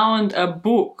they found a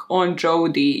book on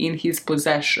Jodi in his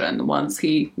possession once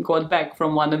he got back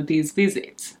from one of these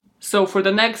visits. So for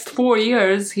the next 4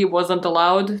 years he wasn't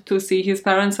allowed to see his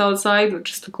parents outside or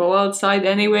just to go outside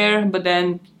anywhere, but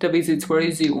then the visits were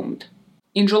resumed.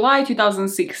 In July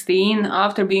 2016,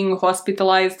 after being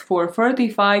hospitalized for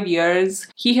 35 years,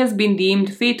 he has been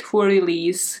deemed fit for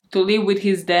release to live with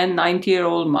his then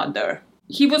 90-year-old mother.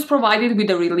 He was provided with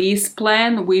a release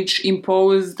plan which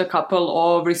imposed a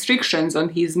couple of restrictions on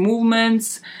his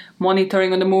movements,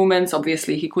 monitoring on the movements.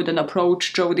 Obviously, he couldn't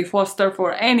approach Jodie Foster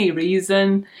for any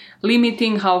reason,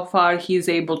 limiting how far he is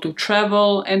able to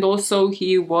travel, and also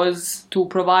he was to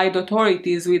provide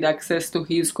authorities with access to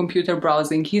his computer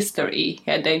browsing history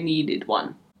had they needed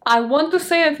one. I want to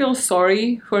say I feel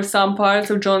sorry for some parts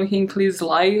of John Hinckley's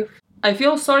life. I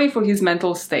feel sorry for his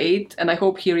mental state, and I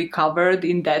hope he recovered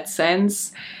in that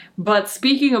sense. But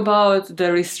speaking about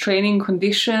the restraining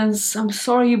conditions, I'm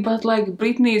sorry, but like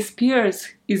Britney Spears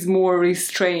is more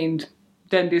restrained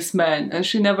than this man, and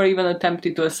she never even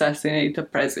attempted to assassinate a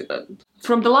president.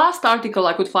 From the last article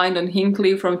I could find on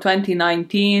Hinckley from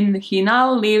 2019, he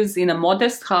now lives in a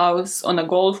modest house on a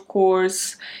golf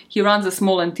course, he runs a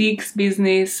small antiques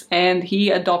business, and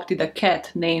he adopted a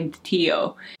cat named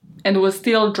Theo, and was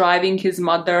still driving his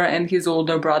mother and his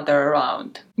older brother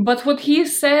around. But what he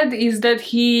said is that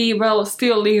he,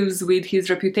 still lives with his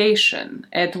reputation.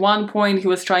 At one point he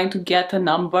was trying to get a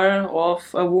number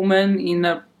of a woman in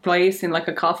a place, in like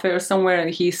a cafe or somewhere, and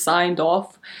he signed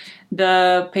off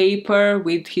the paper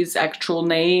with his actual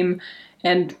name,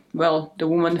 and, the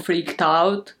woman freaked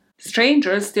out.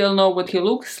 Strangers still know what he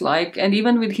looks like, and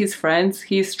even with his friends,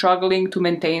 he's struggling to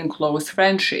maintain close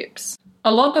friendships.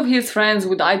 A lot of his friends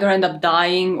would either end up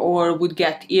dying or would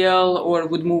get ill or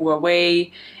would move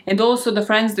away. And also the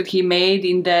friends that he made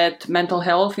in that mental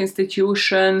health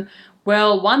institution,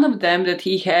 one of them that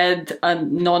he had a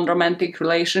non-romantic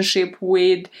relationship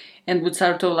with and would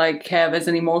sort of have as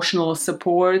an emotional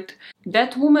support.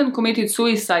 That woman committed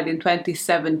suicide in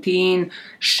 2017,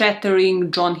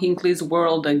 shattering John Hinckley's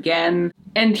world again.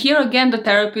 And here again the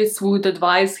therapist would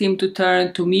advise him to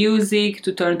turn to music,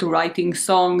 to turn to writing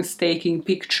songs, taking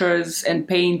pictures and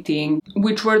painting,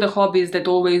 which were the hobbies that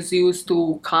always used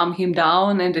to calm him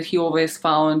down and that he always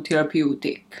found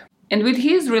therapeutic. And with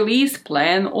his release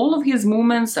plan, all of his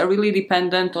movements are really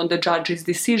dependent on the judge's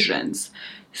decisions.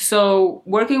 So,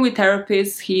 working with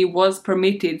therapists, he was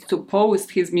permitted to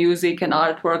post his music and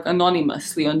artwork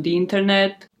anonymously on the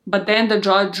internet, but then the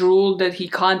judge ruled that he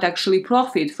can't actually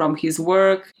profit from his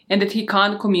work and that he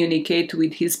can't communicate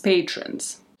with his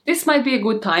patrons. This might be a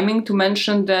good timing to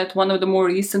mention that one of the more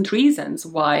recent reasons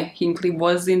why Hinckley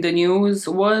was in the news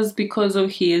was because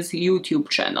of his YouTube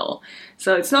channel.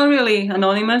 So it's not really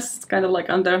anonymous, it's kind of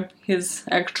under his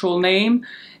actual name,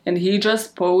 and he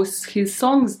just posts his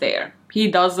songs there. He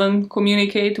doesn't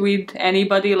communicate with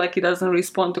anybody, he doesn't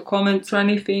respond to comments or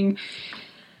anything.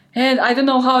 And I don't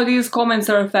know how these comments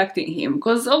are affecting him,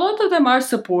 because a lot of them are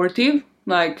supportive,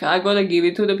 I gotta give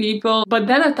it to the people, but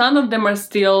then a ton of them are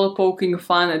still poking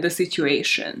fun at the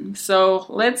situation. So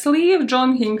let's leave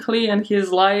John Hinckley and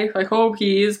his life. I hope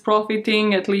he is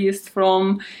profiting at least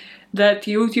from that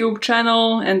YouTube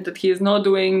channel and that he is not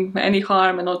doing any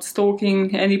harm and not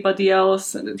stalking anybody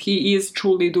else, and that he is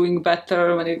truly doing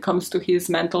better when it comes to his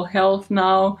mental health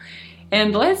now.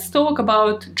 And let's talk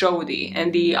about Jodie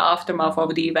and the aftermath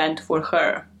of the event for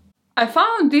her. I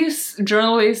found this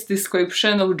journalist's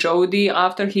description of Jodie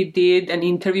after he did an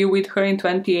interview with her in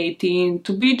 2018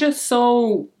 to be just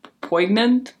so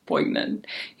poignant.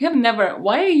 You have never,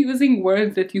 why are you using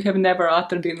words that you have never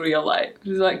uttered in real life?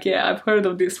 It's like, yeah, I've heard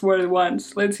of this word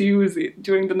once, let's use it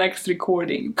during the next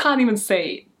recording. You can't even say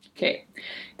it. Okay,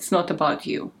 it's not about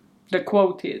you. The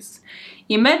quote is,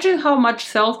 "Imagine how much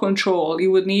self-control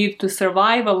you would need to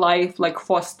survive a life like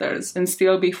Foster's and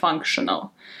still be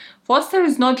functional. Foster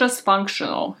is not just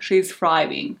functional, she is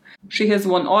thriving. She has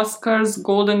won Oscars,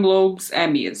 Golden Globes,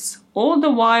 Emmys, all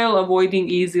the while avoiding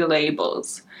easy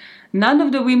labels. None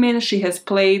of the women she has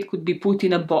played could be put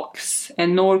in a box,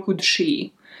 and nor could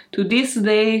she. To this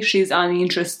day, she is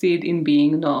uninterested in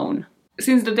being known."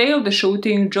 Since the day of the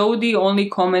shooting, Jodie only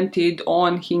commented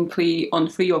on Hinckley on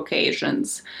 3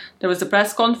 occasions. There was a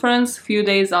press conference a few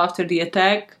days after the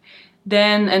attack,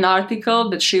 then an article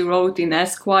that she wrote in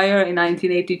Esquire in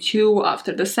 1982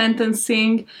 after the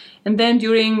sentencing, and then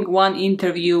during one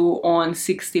interview on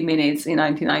 60 Minutes in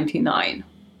 1999.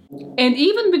 And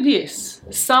even with this,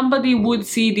 somebody would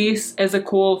see this as a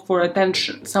call for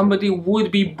attention. Somebody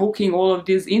would be booking all of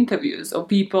these interviews of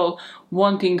people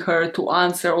wanting her to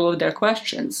answer all of their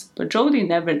questions. But Jodie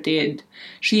never did.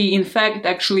 She, in fact,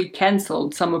 actually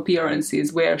cancelled some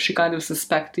appearances where she kind of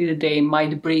suspected they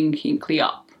might bring Hinckley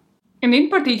up. And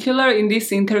in particular, in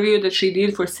this interview that she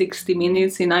did for 60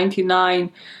 Minutes in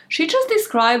 1999, she just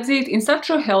describes it in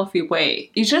such a healthy way.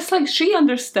 It's just like she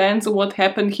understands what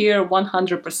happened here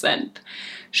 100%.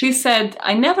 She said,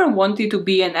 "I never wanted to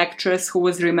be an actress who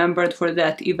was remembered for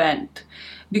that event,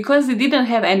 because it didn't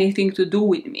have anything to do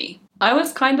with me. I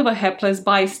was kind of a helpless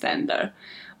bystander.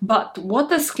 But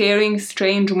what a scaring,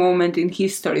 strange moment in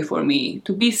history for me,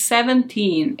 to be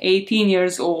 17, 18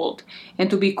 years old,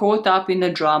 and to be caught up in a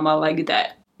drama like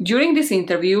that." During this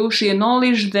interview, she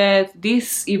acknowledged that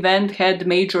this event had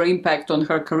major impact on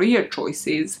her career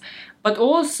choices, but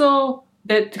also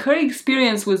that her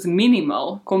experience was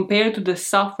minimal compared to the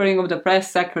suffering of the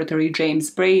press secretary James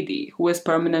Brady, who was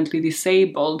permanently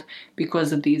disabled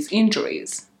because of these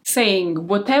injuries. Saying,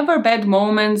 "Whatever bad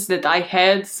moments that I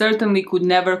had certainly could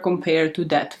never compare to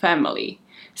that family."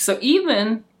 So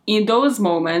even in those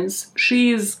moments,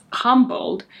 she is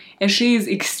humbled and she is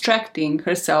extracting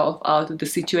herself out of the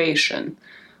situation,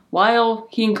 while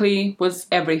Hinckley was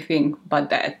everything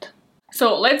but that.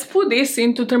 So let's put this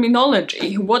into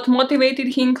terminology. What motivated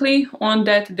Hinckley on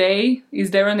that day?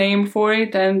 Is there a name for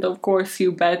it? And of course,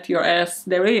 you bet your ass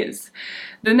there is.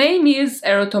 The name is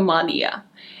erotomania.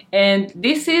 And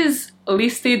this is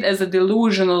listed as a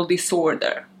delusional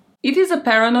disorder. It is a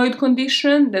paranoid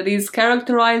condition that is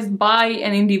characterized by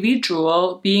an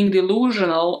individual being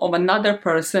delusional of another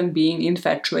person being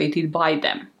infatuated by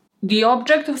them. The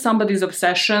object of somebody's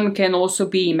obsession can also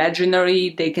be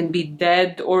imaginary, they can be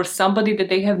dead, or somebody that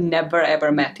they have never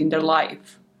ever met in their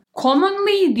life.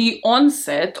 Commonly, the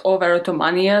onset of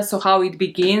erotomania, so how it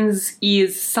begins,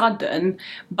 is sudden,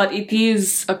 but it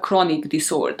is a chronic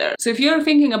disorder. So if you're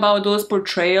thinking about those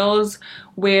portrayals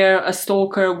where a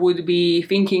stalker would be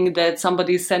thinking that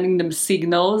somebody is sending them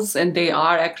signals and they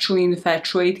are actually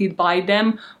infatuated by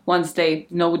them once they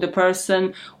know the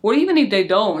person, or even if they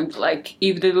don't, like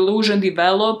if the delusion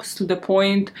develops to the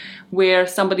point where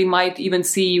somebody might even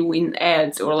see you in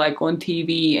ads or like on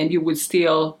TV and you would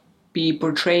still be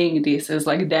portraying this as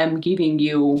like them giving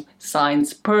you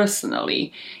signs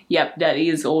personally. Yep, that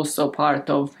is also part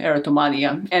of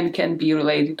erotomania and can be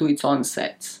related to its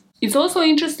onsets. It's also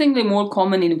interestingly more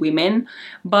common in women,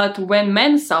 but when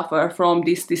men suffer from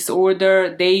this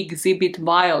disorder, they exhibit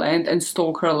violent and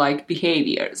stalker-like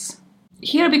behaviors.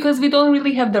 Here, because we don't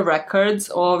really have the records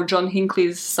of John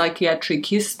Hinckley's psychiatric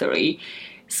history,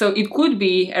 so it could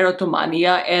be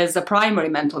erotomania as a primary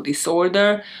mental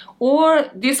disorder,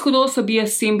 or this could also be a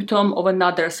symptom of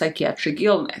another psychiatric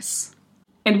illness.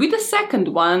 And with the second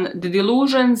one, the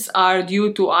delusions are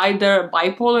due to either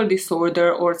bipolar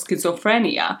disorder or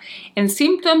schizophrenia, and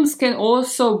symptoms can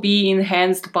also be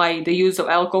enhanced by the use of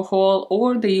alcohol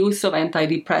or the use of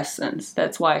antidepressants.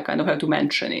 That's why I kind of have to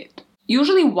mention it.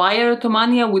 Usually why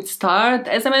erotomania would start,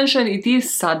 as I mentioned, it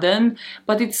is sudden,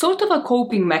 but it's sort of a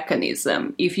coping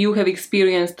mechanism if you have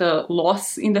experienced a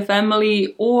loss in the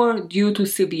family or due to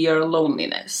severe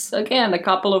loneliness. Again, a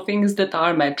couple of things that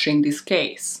are matching this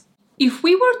case. If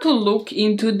we were to look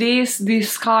into this,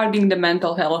 discarding the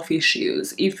mental health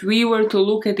issues, if we were to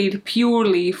look at it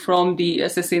purely from the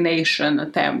assassination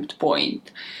attempt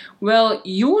point, well,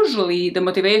 usually the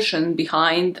motivation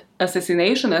behind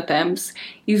assassination attempts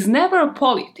is never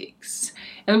politics.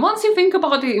 And once you think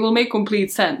about it, it will make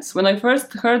complete sense. When I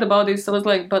first heard about this, I was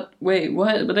like, but wait,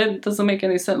 what? But that doesn't make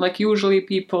any sense. Like, usually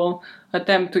people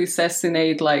attempt to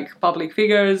assassinate, like, public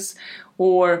figures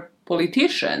or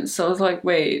politicians. So I was like,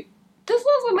 wait, this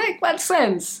doesn't make much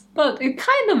sense. But it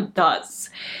kind of does.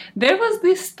 There was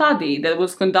this study that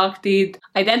was conducted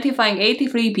identifying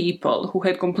 83 people who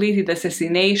had completed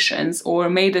assassinations or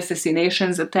made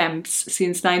assassinations attempts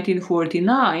since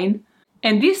 1949.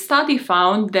 And this study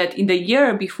found that in the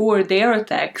year before their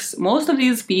attacks, most of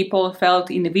these people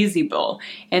felt invisible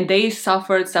and they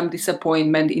suffered some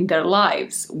disappointment in their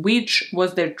lives, which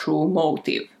was their true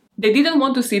motive. They didn't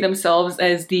want to see themselves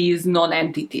as these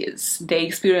non-entities. They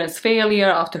experienced failure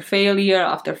after failure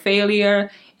after failure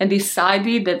and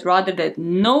decided that rather than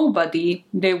nobody,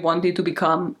 they wanted to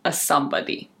become a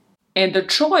somebody. And the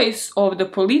choice of the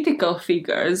political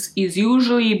figures is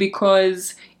usually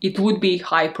because it would be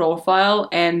high profile,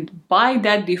 and by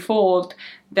that default,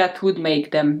 that would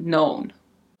make them known.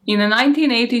 In a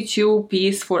 1982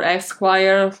 piece for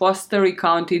Esquire, Foster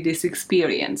recounted this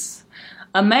experience.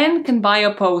 A man can buy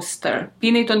a poster,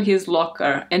 pin it on his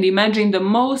locker, and imagine the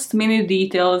most minute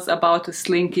details about a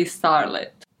slinky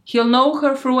starlet. He'll know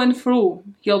her through and through.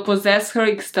 He'll possess her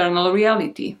external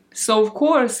reality. So of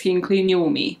course Hinckley knew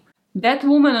me. That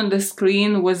woman on the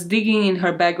screen was digging in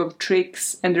her bag of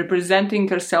tricks and representing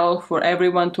herself for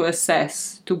everyone to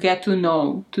assess, to get to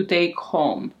know, to take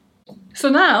home. So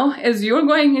now, as you're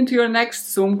going into your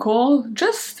next Zoom call,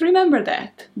 just remember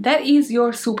that. That is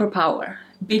your superpower.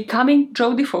 Becoming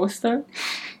Jodie Foster.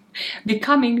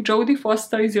 Becoming Jodie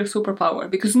Foster is your superpower,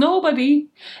 because nobody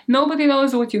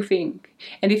knows what you think.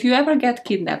 And if you ever get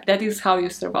kidnapped, that is how you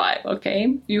survive,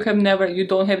 okay? You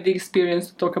don't have the experience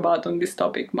to talk about on this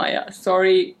topic, Maya.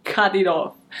 Sorry, cut it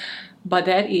off. But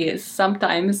that is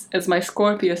sometimes, as my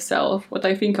Scorpio self, what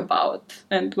I think about.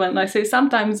 And when I say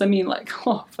sometimes, I mean like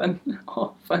often.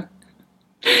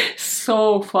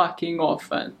 So fucking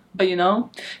often. But you know,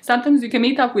 sometimes you can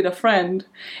meet up with a friend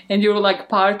and you're like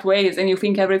part ways and you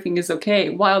think everything is okay,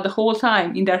 while the whole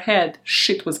time in their head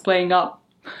shit was playing up.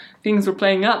 Things were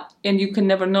playing up, and you can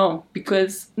never know,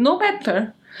 because no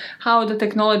matter how the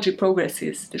technology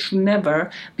progresses, they should never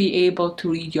be able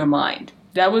to read your mind.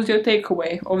 That was your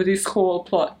takeaway of this whole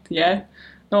plot, yeah?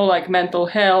 No like mental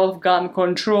health, gun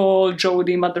control,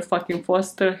 Jodie motherfucking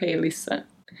Foster. Hey, listen.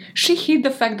 She hid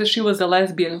the fact that she was a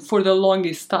lesbian for the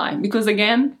longest time. Because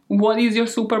again, what is your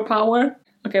superpower?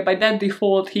 Okay, by that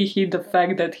default, he hid the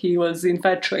fact that he was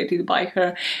infatuated by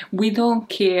her. We don't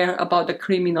care about the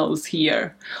criminals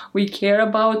here. We care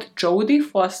about Jodie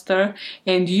Foster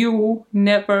and you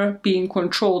never being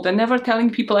controlled and never telling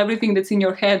people everything that's in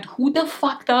your head. Who the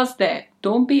fuck does that?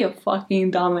 Don't be a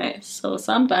fucking dumbass. So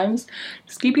sometimes,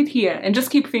 just keep it here and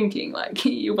just keep thinking, like,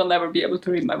 you will never be able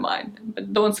to read my mind.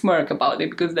 But don't smirk about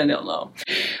it, because then they'll know.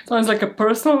 Sounds like a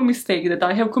personal mistake that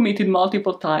I have committed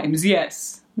multiple times,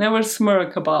 yes. Never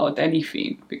smirk about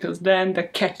anything, because then they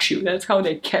catch you. That's how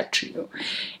they catch you.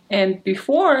 And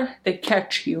before they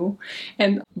catch you,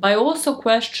 and by also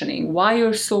questioning why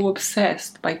you're so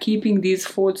obsessed by keeping these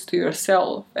thoughts to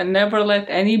yourself and never let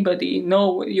anybody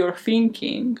know what you're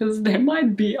thinking, because there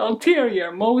might be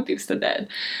ulterior motives to that,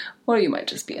 or you might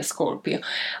just be a Scorpio.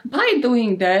 By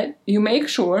doing that, you make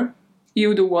sure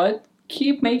you do what?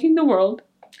 Keep making the world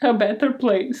a better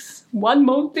place. One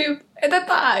motive at a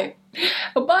time.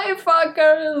 Bye,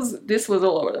 fuckers! This was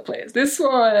all over the place. This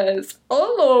was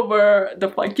all over the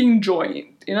fucking joint,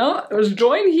 you know? It was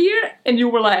joint here, and you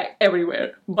were like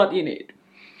everywhere, but in it.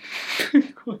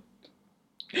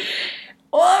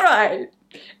 Alright,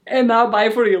 and now bye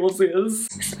for realsies.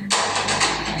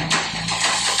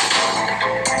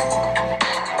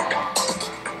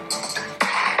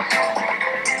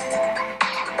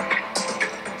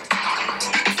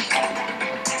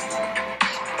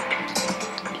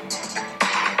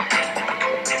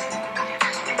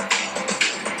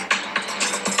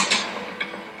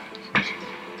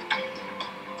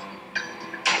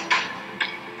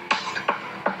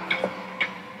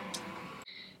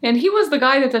 And he was the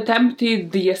guy that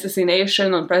attempted the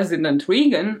assassination on President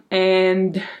Reagan.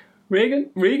 And Reagan?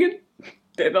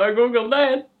 Did I Google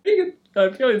that? Reagan.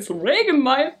 I feel it's Reagan,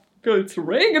 Maya. I feel it's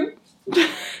Reagan. Did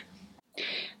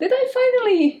I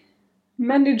finally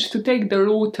manage to take the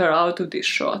router out of this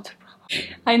shot?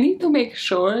 I need to make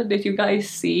sure that you guys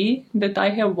see that I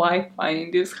have Wi-Fi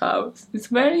in this house. It's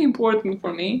very important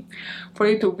for me, for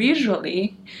you to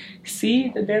visually see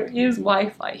that there is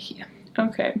Wi-Fi here.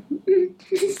 Okay.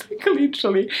 It's like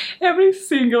literally every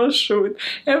single shoot,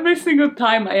 every single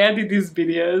time I edit these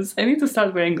videos, I need to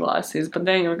start wearing glasses, but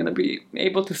then you're gonna be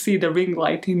able to see the ring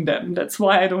light in them. That's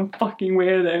why I don't fucking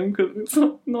wear them, because it's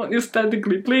not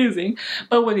aesthetically pleasing.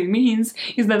 But what it means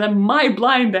is that my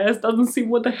blind ass doesn't see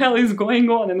what the hell is going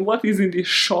on and what is in this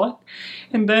shot.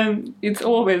 And then it's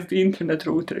always the internet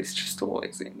router is just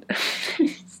always in there.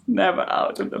 It's never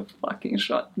out of the fucking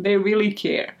shot. They really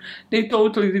care. They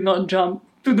totally did not jump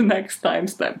to the next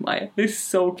timestamp, Maya. They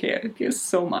so care. It cares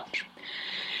so much.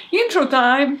 Intro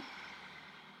time!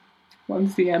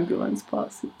 Once the ambulance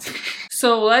passes.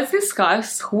 So let's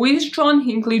discuss who is John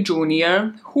Hinckley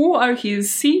Jr., who are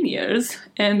his seniors,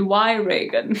 and why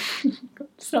Reagan.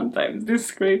 Sometimes this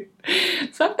script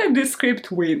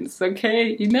wins,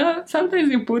 okay? You know, sometimes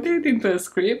you put it into a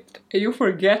script, you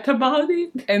forget about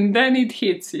it, and then it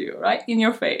hits you, right in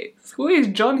your face. Who is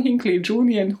John Hinckley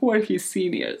Jr. and who are his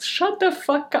seniors? Shut the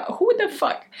fuck up. Who the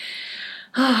fuck?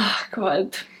 Ah,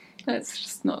 God. Let's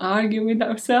just not argue with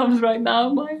ourselves right now,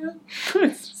 Maya.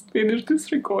 Let's just finish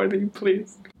this recording,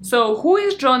 please. So, who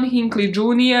is John Hinckley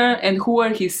Jr. and who are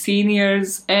his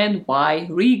seniors and why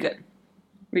Reagan?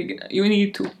 Reagan, you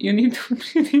need to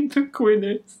quit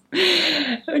this.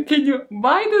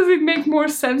 Why does it make more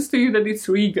sense to you that it's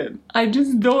Reagan? I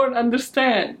just don't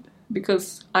understand.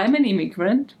 Because I'm an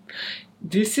immigrant.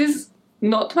 This is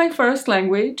not my first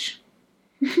language.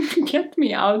 Get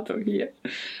me out of here.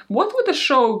 What would the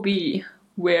show be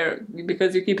where,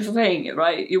 because you keep saying it,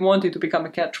 right? You want it to become a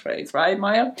catchphrase, right,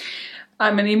 Maya?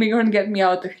 I'm an immigrant, get me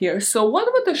out of here. So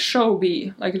what would the show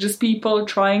be? Like just people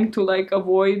trying to like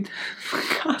avoid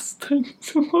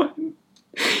customs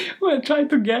or try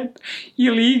to get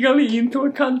illegally into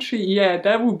a country? Yeah,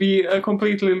 that would be a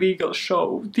completely legal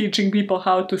show, teaching people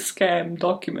how to scam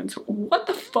documents. What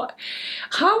the fuck?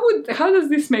 How does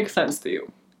this make sense to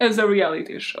you as a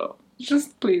reality show?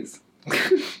 Just please,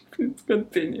 please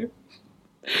continue.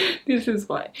 This is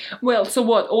why. Well, so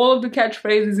what? All of the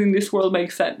catchphrases in this world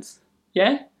make sense.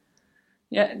 Yeah?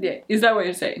 Yeah. Is that what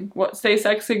you're saying? What, stay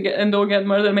sexy and don't get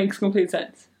murdered makes complete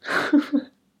sense.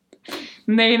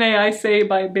 Nay, nay, I say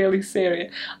by Bailey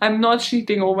Sarian. I'm not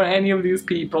shitting over any of these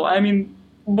people. I mean,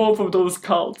 both of those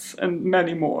cults and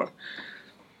many more.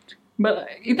 But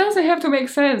it doesn't have to make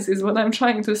sense, is what I'm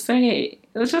trying to say.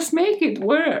 Let's just make it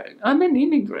work. I'm an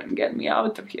immigrant, get me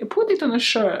out of here. Put it on a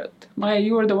shirt. Maya,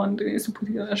 you are the one that needs to put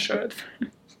it on a shirt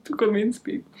to convince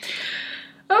people.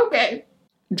 Okay.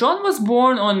 John was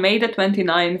born on May the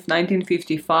 29th,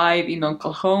 1955 in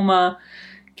Oklahoma.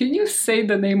 Can you say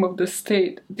the name of the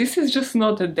state? This is just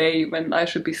not a day when I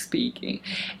should be speaking.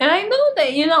 And I know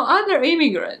that, you know, other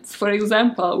immigrants, for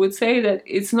example, would say that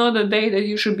it's not a day that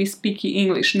you should be speaking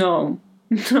English. No.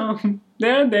 No.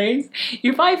 There are days,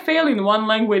 if I fail in one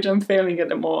language, I'm failing at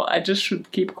them all. I just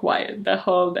should keep quiet the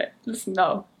whole day. Just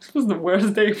no. This was the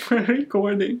worst day for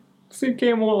recording. So you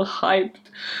came all hyped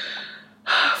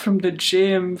from the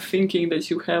gym, thinking that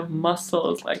you have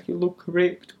muscles, like you look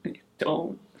ripped, and you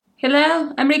don't.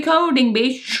 Hello, I'm recording,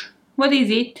 bitch. What is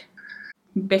it?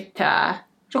 Better.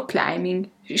 Rock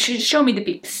climbing. Show me the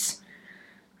pics.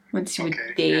 Once you're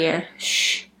there.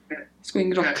 Shh. It's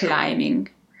going rock climbing.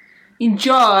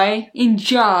 Enjoy.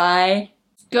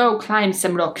 Go climb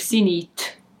some rocks in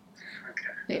it.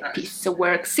 Okay. Piece of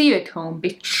work. See you at home,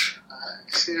 bitch.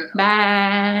 See you.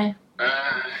 Bye.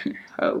 Bye.